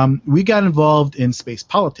 we got involved in space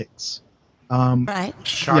politics. Right.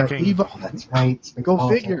 Shocking. Yeah, Eve, That's right. Space go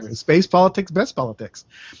politics. figure. Space politics, best politics.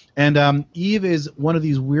 And Eve is one of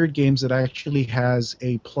these weird games that actually has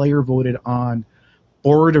a player voted on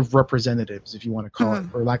board of representatives, if you want to call it,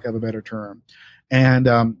 for lack of a better term.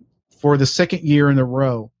 And for the second year in a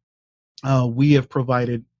row, we have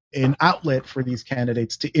provided an outlet for these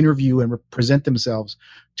candidates to interview and present themselves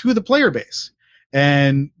to the player base.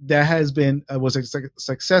 And that has been was a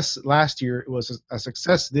success last year. It was a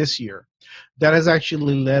success this year. That has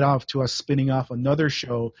actually led off to us spinning off another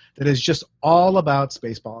show that is just all about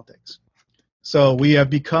space politics. So we have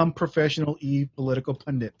become professional Eve political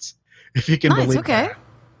pundits, if you can believe that.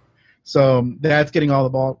 So that's getting all the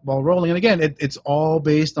ball rolling. And again, it's all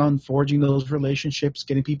based on forging those relationships,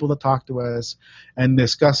 getting people to talk to us, and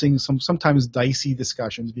discussing sometimes dicey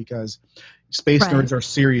discussions because space nerds are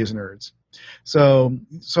serious nerds. So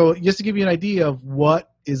just to give you an idea of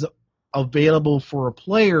what is available for a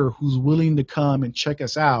player who's willing to come and check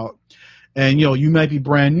us out, and you might be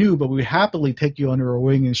brand new, but we happily take you under our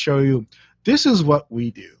wing and show you this is what we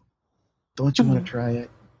do. Don't you want to try it?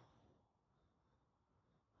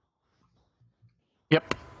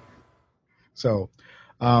 Yep. So,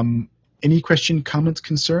 any question, comments,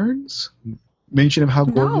 concerns? Mention of how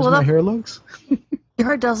gorgeous my hair looks? Your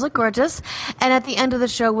hair does look gorgeous. And at the end of the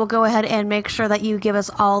show, we'll go ahead and make sure that you give us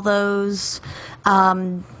all those,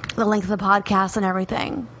 the link to the podcast and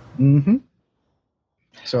everything. Mm-hmm.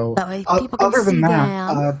 So, that way people can other than see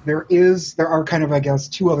that, there are kind of, I guess,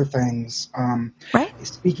 two other things. Right.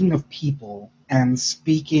 Speaking of people and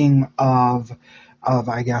speaking of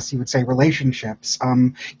I guess you would say relationships,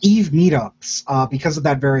 Eve meetups, because of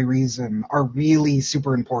that very reason, are really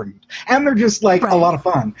super important. And they're just like a lot of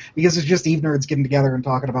fun because it's just Eve nerds getting together and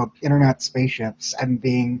talking about internet spaceships and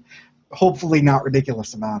being hopefully not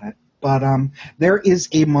ridiculous about it. But there is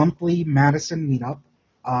a monthly Madison meetup.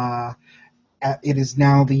 It is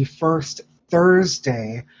now the first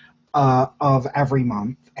Thursday of every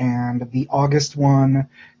month, and the August one,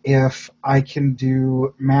 if I can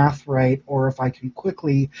do math right or if I can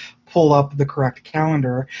quickly pull up the correct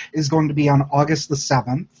calendar, is going to be on August the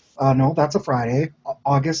 7th. No, that's a Friday,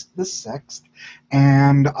 August the 6th.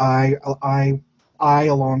 And I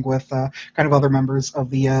along with kind of other members of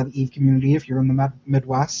the Eve community, if you're in the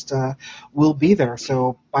Midwest, will be there.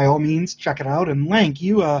 So by all means, check it out. And Lank,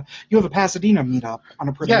 you have a Pasadena meetup on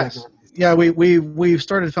a pretty regular basis. Yeah, we've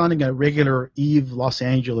started founding a regular Eve Los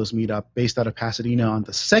Angeles meetup based out of Pasadena on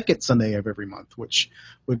the second Sunday of every month, which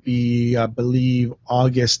would be, I believe,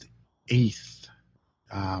 August 8th.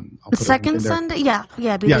 The second Sunday? Yeah.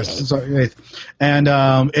 Yes, so 8th. And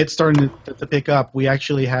it's starting to pick up. We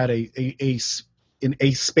actually had a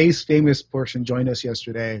space famous person join us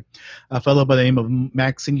yesterday, a fellow by the name of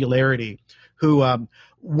Max Singularity, who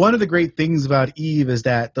one of the great things about Eve is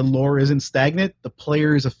that the lore isn't stagnant. The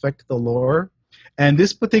players affect the lore. And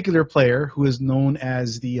this particular player, who is known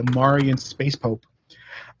as the Amarian Space Pope,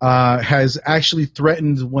 has actually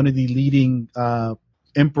threatened one of the leading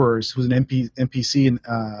emperors, who's an NPC in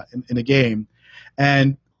the game,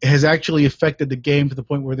 and has actually affected the game to the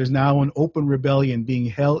point where there's now an open rebellion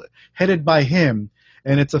being headed by him,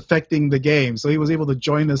 and it's affecting the game. So he was able to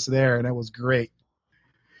join us there, and that was great.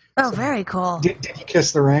 Oh, very cool. Did you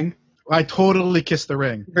kiss the ring? I totally kissed the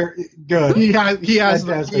ring. Very good. He has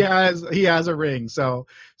a ring. So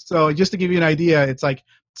just to give you an idea, it's like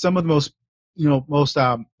some of the most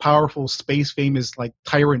powerful space famous like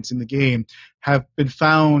tyrants in the game have been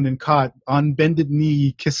found and caught on bended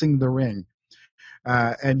knee kissing the ring.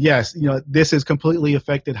 And yes, this has completely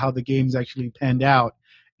affected how the game's actually panned out,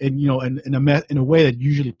 and in a way that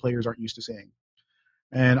usually players aren't used to seeing.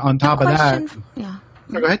 And on top of that,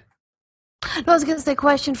 go ahead. No, I was going to say,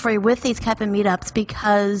 question for you with these type of meetups,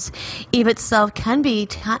 because Eve itself can be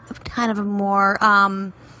kind of a more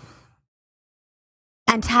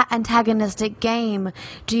antagonistic game.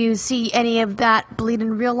 Do you see any of that bleed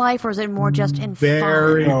in real life, or is it more just in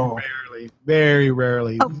very fun? Very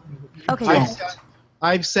rarely. Oh, okay.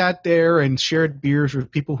 I've sat there and shared beers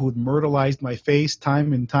with people who had myrtleized my face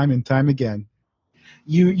time and time again.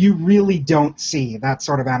 You really don't see that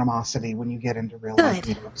sort of animosity when you get into real life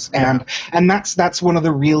meetups, and that's one of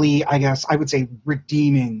the really, I guess I would say,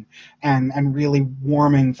 redeeming and really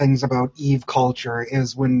warming things about Eve culture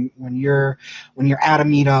is when you're at a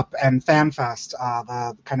meetup and FanFest,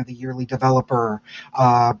 the kind of the yearly developer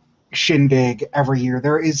shindig every year.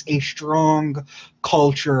 There is a strong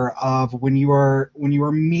culture of when you are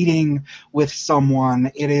meeting with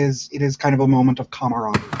someone, it is kind of a moment of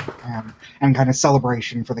camaraderie and kind of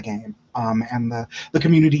celebration for the game. And the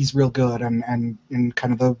community's real good, and in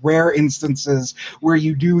kind of the rare instances where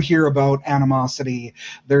you do hear about animosity,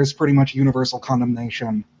 there's pretty much universal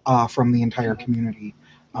condemnation from the entire community.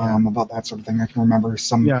 About that sort of thing. I can remember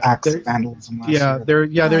some acts of vandalism last year.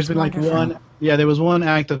 There's been like one. Yeah, there was one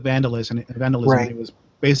act of vandalism. Right. It was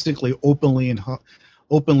basically openly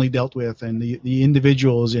dealt with, and the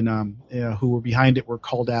individuals who were behind it were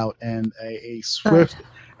called out, and a swift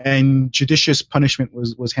and judicious punishment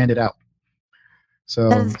was handed out. So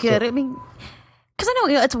that is good. I mean, because I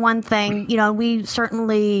know it's one thing, we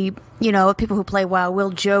certainly, people who play WoW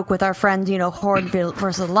will joke with our friends, Horde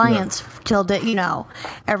versus Alliance till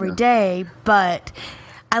every day. But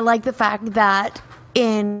I like the fact that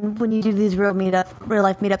when you do these real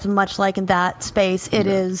life meetups, much like in that space, it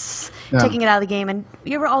is taking it out of the game, and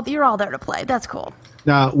you're all there to play. That's cool.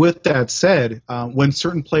 Now, with that said, when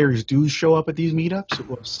certain players do show up at these meetups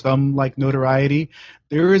with some like notoriety,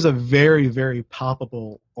 there is a very, very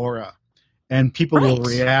palpable aura. And people will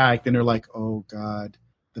react, and they're like, "Oh God,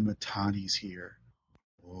 the Matani's here."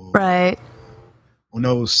 Oh. Right. Oh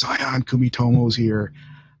no, Scion Kumitomo's here.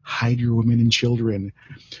 Hide your women and children.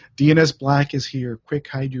 DNS Black is here. Quick,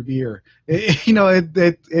 hide your beer.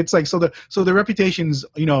 It's like so the reputations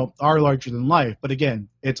are larger than life. But again,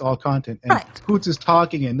 it's all content. And Hoots is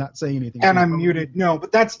talking and not saying anything. And I'm muted. No,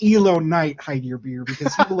 but that's Elo Knight, hide your beer,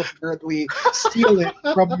 because he will apparently steal it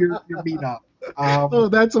from your meetup.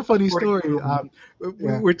 That's a funny story.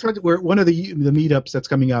 We're one of the meetups that's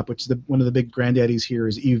coming up, which is one of the big granddaddies here,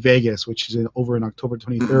 is EVE Vegas, which is over in October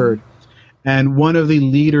 23rd. And one of the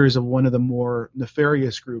leaders of one of the more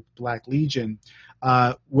nefarious group, Black Legion,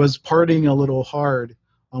 was partying a little hard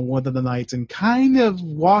on one of the nights and kind of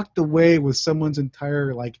walked away with someone's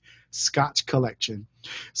entire scotch collection.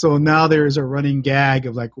 So now there's a running gag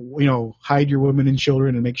of hide your women and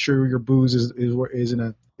children and make sure your booze is in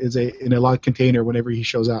a locked container whenever he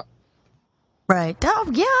shows up. Right. Oh,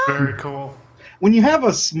 yeah. Very cool. When you have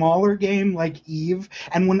a smaller game like EVE,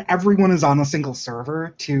 and when everyone is on a single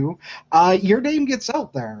server too, your name gets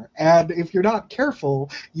out there, and if you're not careful,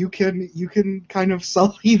 you can kind of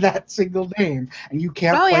sully that single name, and you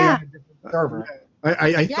can't play on a different server.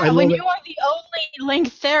 I when you are the only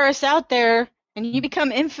Link Theris out there, and you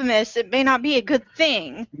become infamous, it may not be a good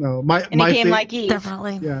thing. No, in a game like EVE.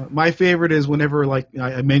 Definitely. Yeah, my favorite is whenever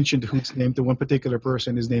I mentioned Hoot's name to one particular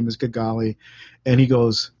person. His name is Gagali, and he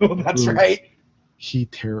goes, "Oh, that's right." He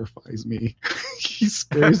terrifies me. He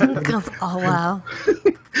scares me. Oh wow!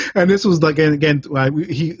 And this was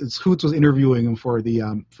Hoots was interviewing him for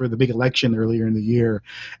the big election earlier in the year,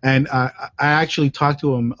 and I actually talked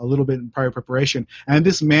to him a little bit in prior preparation, and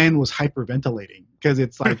this man was hyperventilating because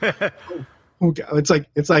it's like.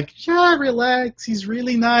 It's like, yeah, relax. He's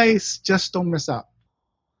really nice. Just don't mess up.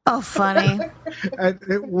 Oh, funny. And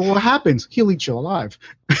what happens? He'll eat you alive.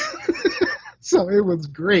 So it was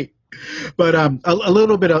great. But a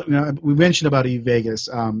little bit of, we mentioned about EVE Vegas.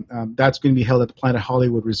 That's going to be held at the Planet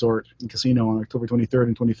Hollywood Resort and Casino on October 23rd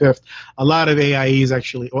and 25th. A lot of AIE is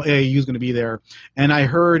going to be there. And I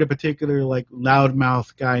heard a particular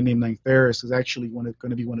loudmouth guy named Ferris is actually going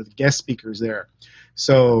to be one of the guest speakers there.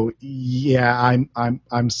 So yeah,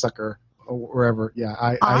 I'm sucker wherever.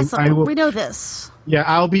 Yeah, awesome. I will, we know this. Yeah,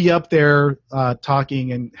 I'll be up there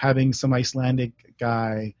talking and having some Icelandic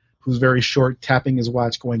guy who's very short tapping his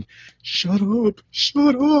watch, going, "Shut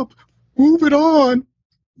up, move it on."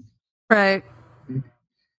 Right.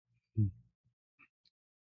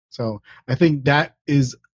 So I think that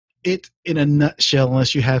is it in a nutshell,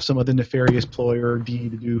 unless you have some other nefarious ploy or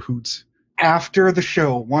deed to do, Hoots. After the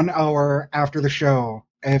show, 1 hour after the show,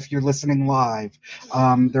 if you're listening live,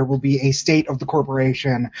 there will be a State of the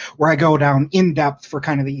Corporation where I go down in depth for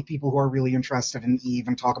kind of the people who are really interested in EVE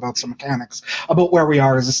and talk about some mechanics about where we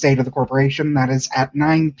are as a State of the Corporation. That is at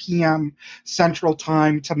 9 p.m. Central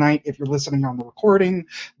Time tonight. If you're listening on the recording,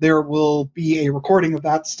 there will be a recording of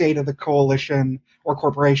that State of the Coalition, or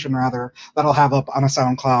Corporation rather, that I'll have up on a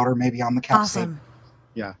SoundCloud or maybe on the Capsule. Awesome.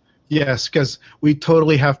 Yeah. Yes, because we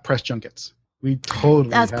totally have press junkets.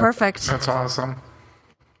 That's perfect. That's awesome.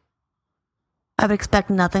 I would expect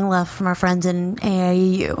nothing left from our friends in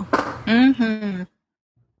AIEU. Mm-hmm.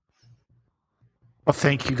 Well,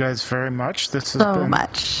 thank you guys very much. This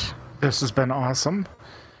has been awesome.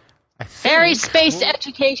 Very space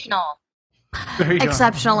educational. There you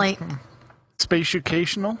Exceptionally. go.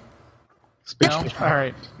 Space-educational? No? All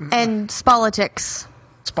right. And politics.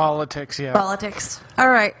 It's politics, yeah. Politics. All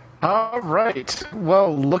right. All right.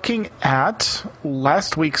 Well, looking at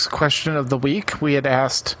last week's question of the week, we had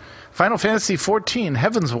asked Final Fantasy XIV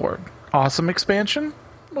Heavensward, awesome expansion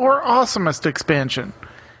or awesomest expansion?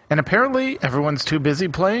 And apparently everyone's too busy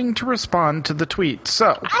playing to respond to the tweet.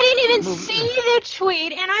 So I didn't even see the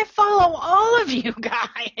tweet, and I follow all of you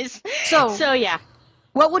guys. So yeah.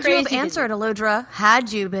 What would you have Crazy answered, Aludra,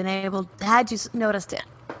 had you noticed it?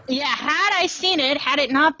 Yeah, had I seen it, had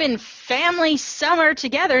it not been family summer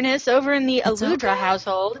togetherness over in the Aludra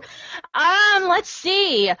household, let's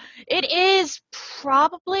see. It is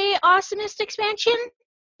probably awesomest expansion.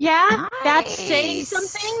 Yeah, that's saying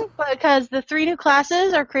something because the 3 new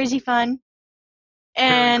classes are crazy fun.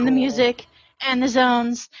 And the music and the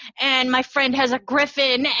zones. And my friend has a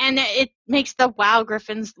griffin, and it makes the WoW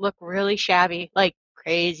griffins look really shabby. Like,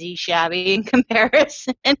 crazy shabby in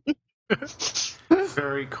comparison.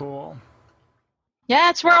 Very cool. Yeah,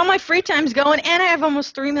 it's where all my free time's going, and I have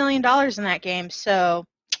almost $3 million in that game, so...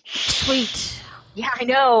 Sweet. Yeah, I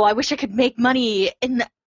know. I wish I could make money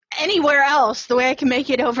anywhere else the way I can make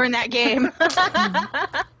it over in that game.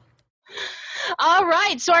 All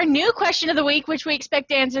right, so our new question of the week, which we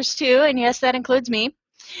expect answers to, and yes, that includes me,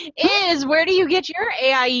 is where do you get your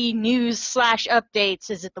AIE news/updates?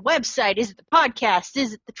 Is it the website? Is it the podcast?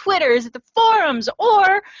 Is it the Twitter? Is it the forums?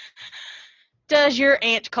 Or does your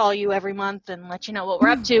aunt call you every month and let you know what we're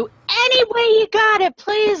up to? Any way you got it,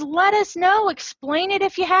 please let us know. Explain it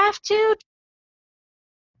if you have to.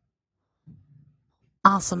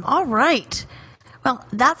 Awesome. All right. Well,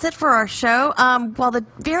 that's it for our show. Well, the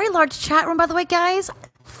very large chat room, by the way, guys,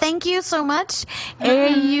 thank you so much.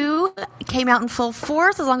 AAU came out in full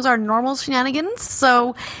force as long as our normal shenanigans.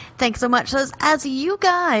 So thanks so much. So as you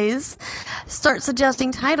guys start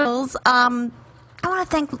suggesting titles, I want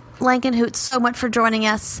to thank Lankenhoot so much for joining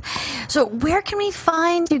us. So where can we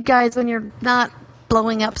find you guys when you're not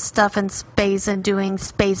blowing up stuff in space and doing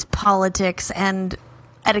space politics and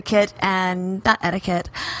etiquette and not etiquette,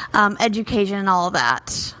 education and all of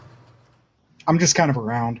that? I'm just kind of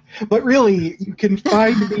around. But really, you can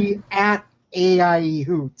find me at AIE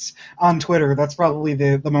Hoots on Twitter. That's probably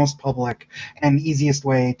the most public and easiest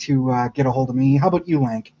way to get a hold of me. How about you,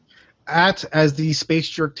 Lank? As the Space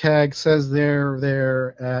Jerk tag says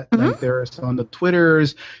there at Lantheris on the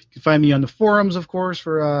Twitters. You can find me on the forums, of course,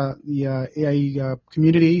 for the AIE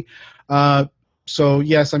community. So,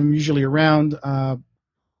 yes, I'm usually around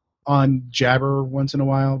on Jabber once in a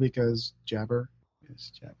while because Jabber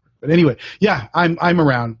is Jabber. But anyway, yeah, I'm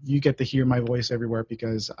around. You get to hear my voice everywhere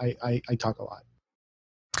because I talk a lot.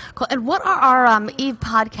 Cool. And what are our Eve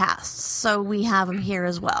podcasts? So we have them here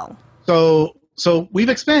as well. So we've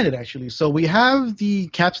expanded, actually. So we have the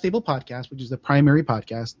Cap Stable podcast, which is the primary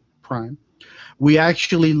podcast, Prime. We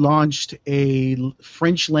actually launched a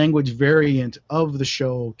French language variant of the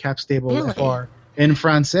show, Cap Stable FR, in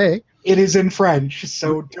Francais. It is in French,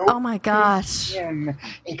 so don't oh my gosh. begin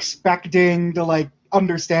expecting to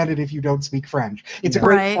understand it if you don't speak French. It's a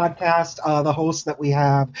great podcast. The host that we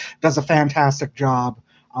have does a fantastic job.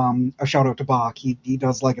 A shout out to Bach. He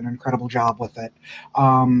does an incredible job with it.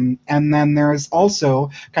 And then there's also,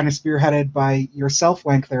 kind of spearheaded by yourself,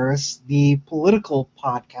 Lantheris, the political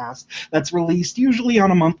podcast that's released usually on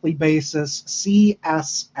a monthly basis,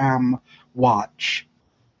 CSM Watch.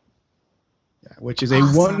 Which is a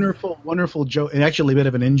wonderful, wonderful joke, and actually a bit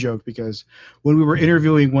of an in-joke, because when we were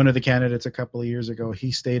interviewing one of the candidates a couple of years ago,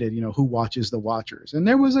 he stated, who watches the Watchers, and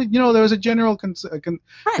there was a general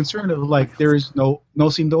concern of there is no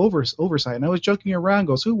seem to oversight, and I was joking around,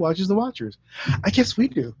 goes, who watches the Watchers? I guess we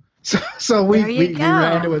do. So we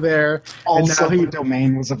ran to there. Also, the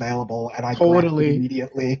domain was available, and I grabbed it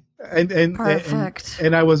immediately. And perfect.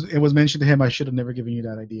 And it was mentioned to him. I should have never given you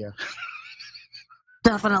that idea.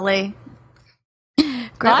 Definitely.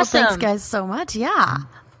 Great. Awesome. Well, thanks, guys, so much. Yeah.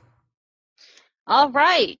 All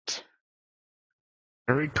right.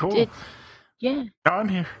 Very cool. Yeah.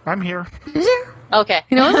 No, I'm here. Okay.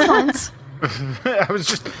 You know what?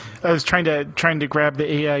 I was trying to grab the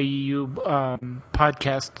AIEU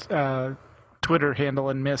podcast Twitter handle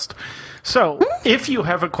and missed. So, if you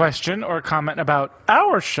have a question or comment about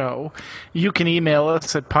our show, you can email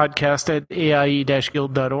us at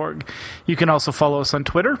podcast@aie-guild.org. You can also follow us on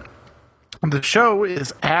Twitter. The show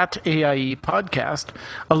is at AIE Podcast.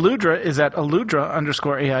 Aludra is at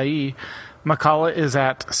Aludra_AIE. Makala is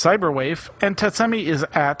at Cyberwave. And Tetsemi is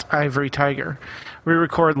at Ivory Tiger. We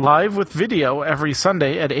record live with video every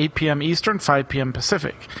Sunday at 8 p.m. Eastern, 5 p.m.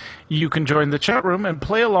 Pacific. You can join the chat room and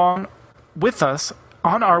play along with us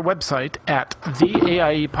on our website at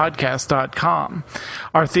theaiepodcast.com.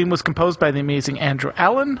 Our theme was composed by the amazing Andrew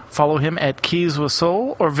Allen. Follow him at Keys with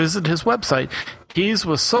Soul or visit his website,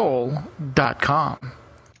 keyswithsoul.com.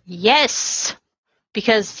 Yes,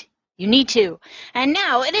 because you need to. And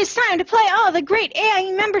now it is time to play all the great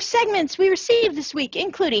AIE member segments we received this week,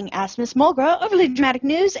 including Ask Miss Mulgra, Overly Dramatic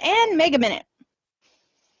News, and Mega Minute.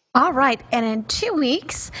 All right, and in 2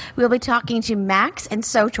 weeks, we'll be talking to Max and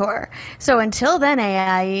Sotor. So until then,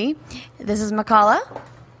 AIE, this is Makala.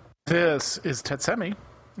 This is Tetsemi.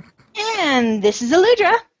 And this is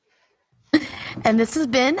Aludra. And this has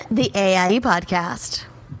been the AIE Podcast.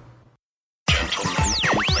 Gentlemen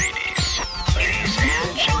and ladies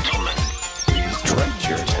and gentlemen, please direct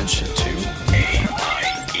your attention to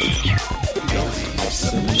AIE Ability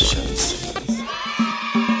Submissions.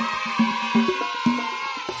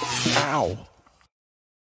 Ow.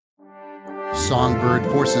 Songbird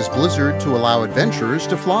forces Blizzard to allow adventurers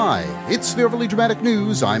to fly. It's the Overly Dramatic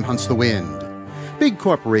News. I'm Hunts the Wind. Big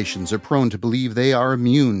corporations are prone to believe they are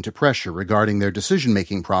immune to pressure regarding their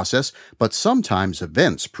decision-making process, but sometimes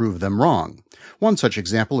events prove them wrong. One such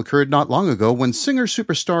example occurred not long ago when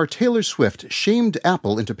singer-superstar Taylor Swift shamed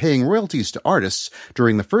Apple into paying royalties to artists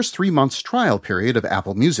during the first 3 months trial period of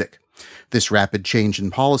Apple Music. This rapid change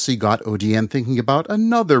in policy got ODN thinking about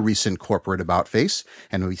another recent corporate about-face,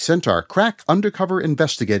 and we sent our crack undercover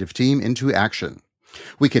investigative team into action.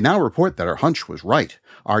 We can now report that our hunch was right.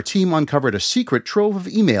 Our team uncovered a secret trove of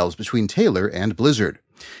emails between Taylor and Blizzard.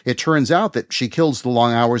 It turns out that she kills the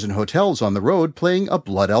long hours in hotels on the road playing a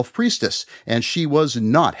Blood Elf priestess, and she was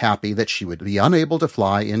not happy that she would be unable to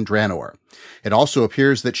fly in Draenor. It also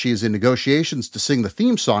appears that she is in negotiations to sing the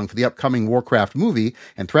theme song for the upcoming Warcraft movie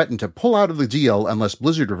and threatened to pull out of the deal unless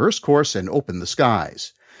Blizzard reverse course and open the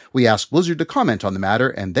skies. We asked Blizzard to comment on the matter,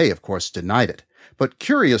 and they, of course, denied it. But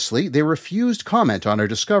curiously, they refused comment on our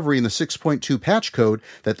discovery in the 6.2 patch code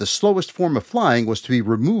that the slowest form of flying was to be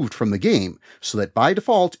removed from the game, so that by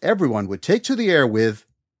default everyone would take to the air with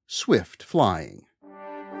swift flying.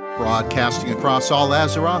 Broadcasting across all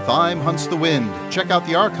Azeroth, I'm Hunts the Wind. Check out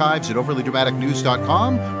the archives at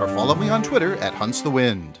overlydramaticnews.com or follow me on Twitter at Hunts the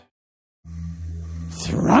Wind.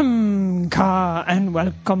 Thramka, and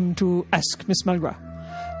welcome to Ask Miss Mulgra,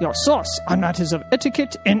 your source on matters of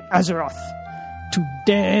etiquette in Azeroth.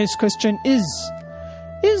 Today's question is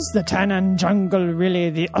the Tannan Jungle really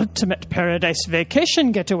the ultimate paradise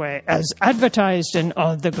vacation getaway as advertised in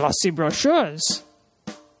all the glossy brochures?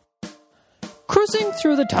 Cruising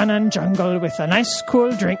through the Tannan Jungle with a nice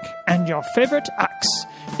cool drink and your favorite axe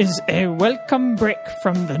is a welcome break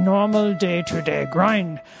from the normal day-to-day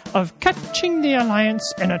grind of catching the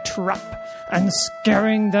Alliance in a trap and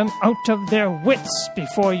scaring them out of their wits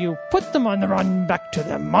before you put them on the run back to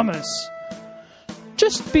their mamas.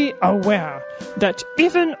 Just be aware that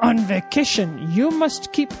even on vacation, you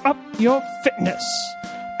must keep up your fitness.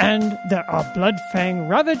 And there are Bloodfang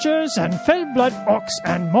Ravagers and Fellblood Orcs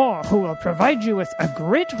and more who will provide you with a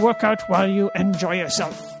great workout while you enjoy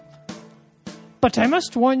yourself. But I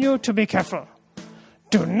must warn you to be careful.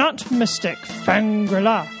 Do not mistake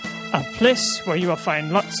Fangrila, a place where you will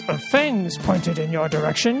find lots of fangs pointed in your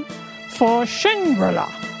direction, for Shangri-La,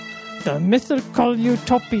 the mythical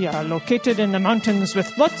utopia located in the mountains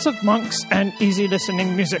with lots of monks and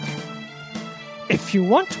easy-listening music. If you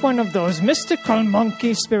want one of those mystical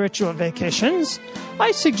monkey spiritual vacations,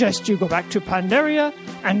 I suggest you go back to Pandaria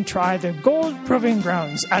and try the gold proving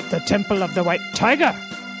grounds at the Temple of the White Tiger.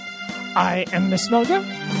 I am Miss Mulgra,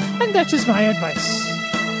 and that is my advice.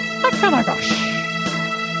 Akamagosh.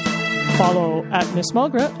 Follow at Miss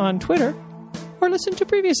Mulgra on Twitter, or listen to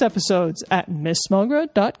previous episodes at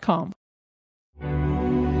missmulgra.com.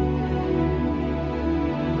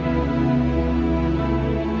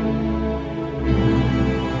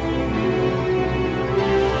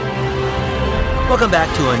 Welcome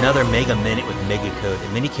back to another Mega Minute with Mega Code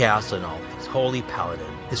and Mini Chaos and all things Holy Paladin.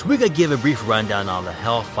 This week I give a brief rundown on the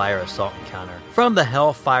Hellfire Assault encounter from the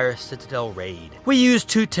Hellfire Citadel raid. We use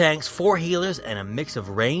 2 tanks, 4 healers, and a mix of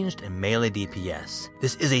ranged and melee DPS.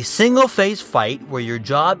 This is a single-phase fight where your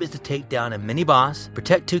job is to take down a mini-boss,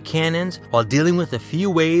 protect 2 cannons, while dealing with a few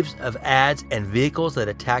waves of adds and vehicles that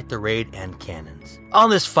attack the raid and cannons. On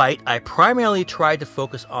this fight, I primarily tried to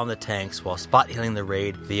focus on the tanks while spot healing the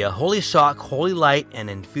raid via Holy Shock, Holy Light, and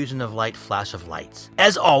Infusion of Light Flash of Lights.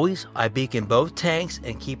 As always, I beacon both tanks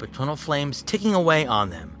and keep Eternal Flames ticking away on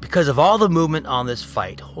them. Because of all the movement on this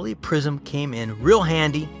fight, Holy Prism came in real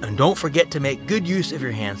handy, and don't forget to make good use of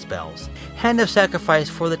your hand spells. Hand of Sacrifice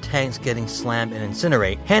for the tanks getting slammed and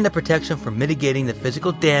incinerate, Hand of Protection for mitigating the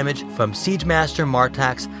physical damage from Siege Master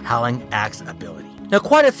Martak's Howling Axe ability. Now,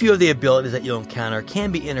 quite a few of the abilities that you'll encounter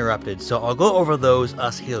can be interrupted, so I'll go over those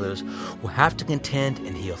us healers will have to contend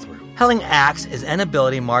and heal through. Helling Axe is an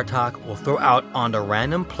ability Martok will throw out onto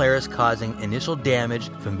random players, causing initial damage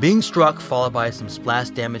from being struck, followed by some splash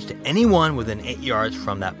damage to anyone within 8 yards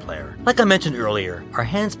from that player. Like I mentioned earlier, our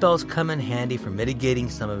hand spells come in handy for mitigating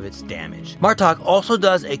some of its damage. Martok also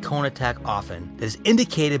does a cone attack often that is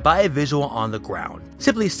indicated by a visual on the ground.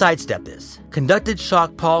 Simply sidestep this. Conducted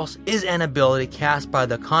Shock Pulse is an ability cast by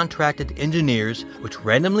the contracted engineers, which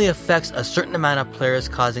randomly affects a certain amount of players,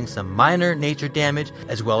 causing some minor nature damage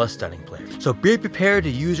as well as stunning players. So be prepared to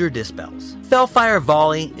use your dispels. Fellfire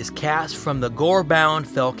Volley is cast from the gore-bound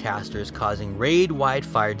Fellcasters, causing raid-wide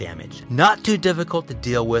fire damage. Not too difficult to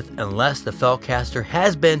deal with unless the Fellcaster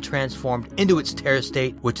has been transformed into its terror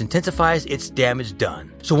state, which intensifies its damage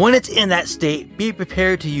done. So when it's in that state, be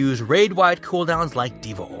prepared to use raid-wide cooldowns like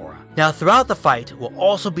Diva Aura. Now throughout the fight, we'll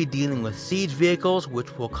also be dealing with siege vehicles,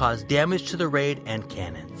 which will cause damage to the raid and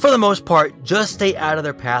cannon. For the most part, just stay out of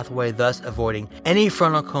their pathway, thus avoiding any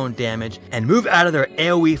frontal cone damage, and move out of their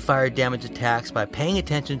AoE fire damage attacks by paying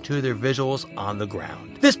attention to their visuals on the ground.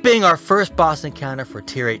 This being our first boss encounter for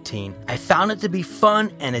Tier 18, I found it to be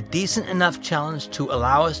fun and a decent enough challenge to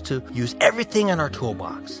allow us to use everything in our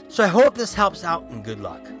toolbox. So I hope this helps out, and good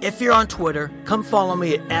luck. If you're on Twitter, come follow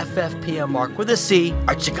me at FFPMMark with a C,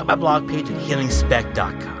 or check out my blog page at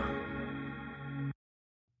healingspec.com.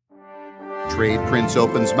 Trade Prince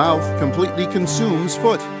opens mouth, completely consumes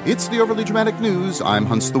foot. It's the Overly Dramatic News. I'm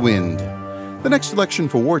Hunts the Wind. The next election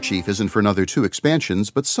for War Chief isn't for another 2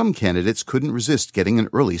 expansions, but some candidates couldn't resist getting an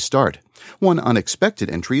early start. One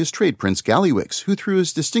unexpected entry is Trade Prince Gallywix, who threw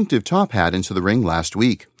his distinctive top hat into the ring last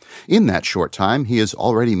week. In that short time, he has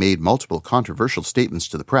already made multiple controversial statements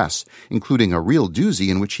to the press, including a real doozy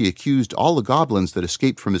in which he accused all the goblins that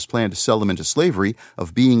escaped from his plan to sell them into slavery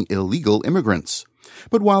of being illegal immigrants.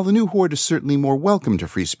 But while the new horde is certainly more welcome to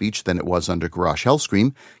free speech than it was under Garrosh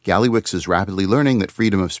Hellscream, Gallywix is rapidly learning that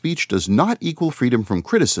freedom of speech does not equal freedom from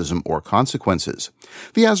criticism or consequences.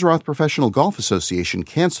 The Azeroth Professional Golf Association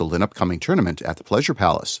canceled an upcoming tournament at the Pleasure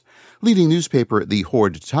Palace. Leading newspaper The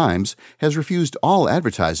Horde Times has refused all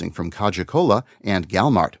advertising from Kaja-Cola and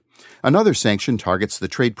Galmart. Another sanction targets the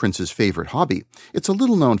Trade Prince's favorite hobby. It's a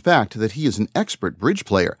little-known fact that he is an expert bridge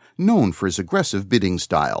player, known for his aggressive bidding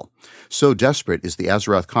style. So desperate is the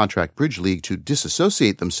Azeroth Contract Bridge League to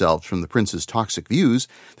disassociate themselves from the Prince's toxic views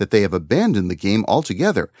that they have abandoned the game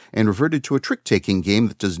altogether and reverted to a trick-taking game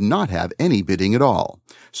that does not have any bidding at all.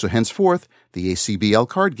 So henceforth, the ACBL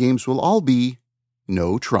card games will all be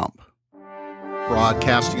no Trump.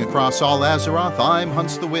 Broadcasting across all Azeroth, I'm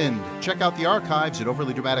Hunts the Wind. Check out the archives at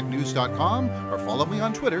overlydramaticnews.com or follow me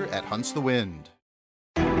on Twitter at Hunts the Wind.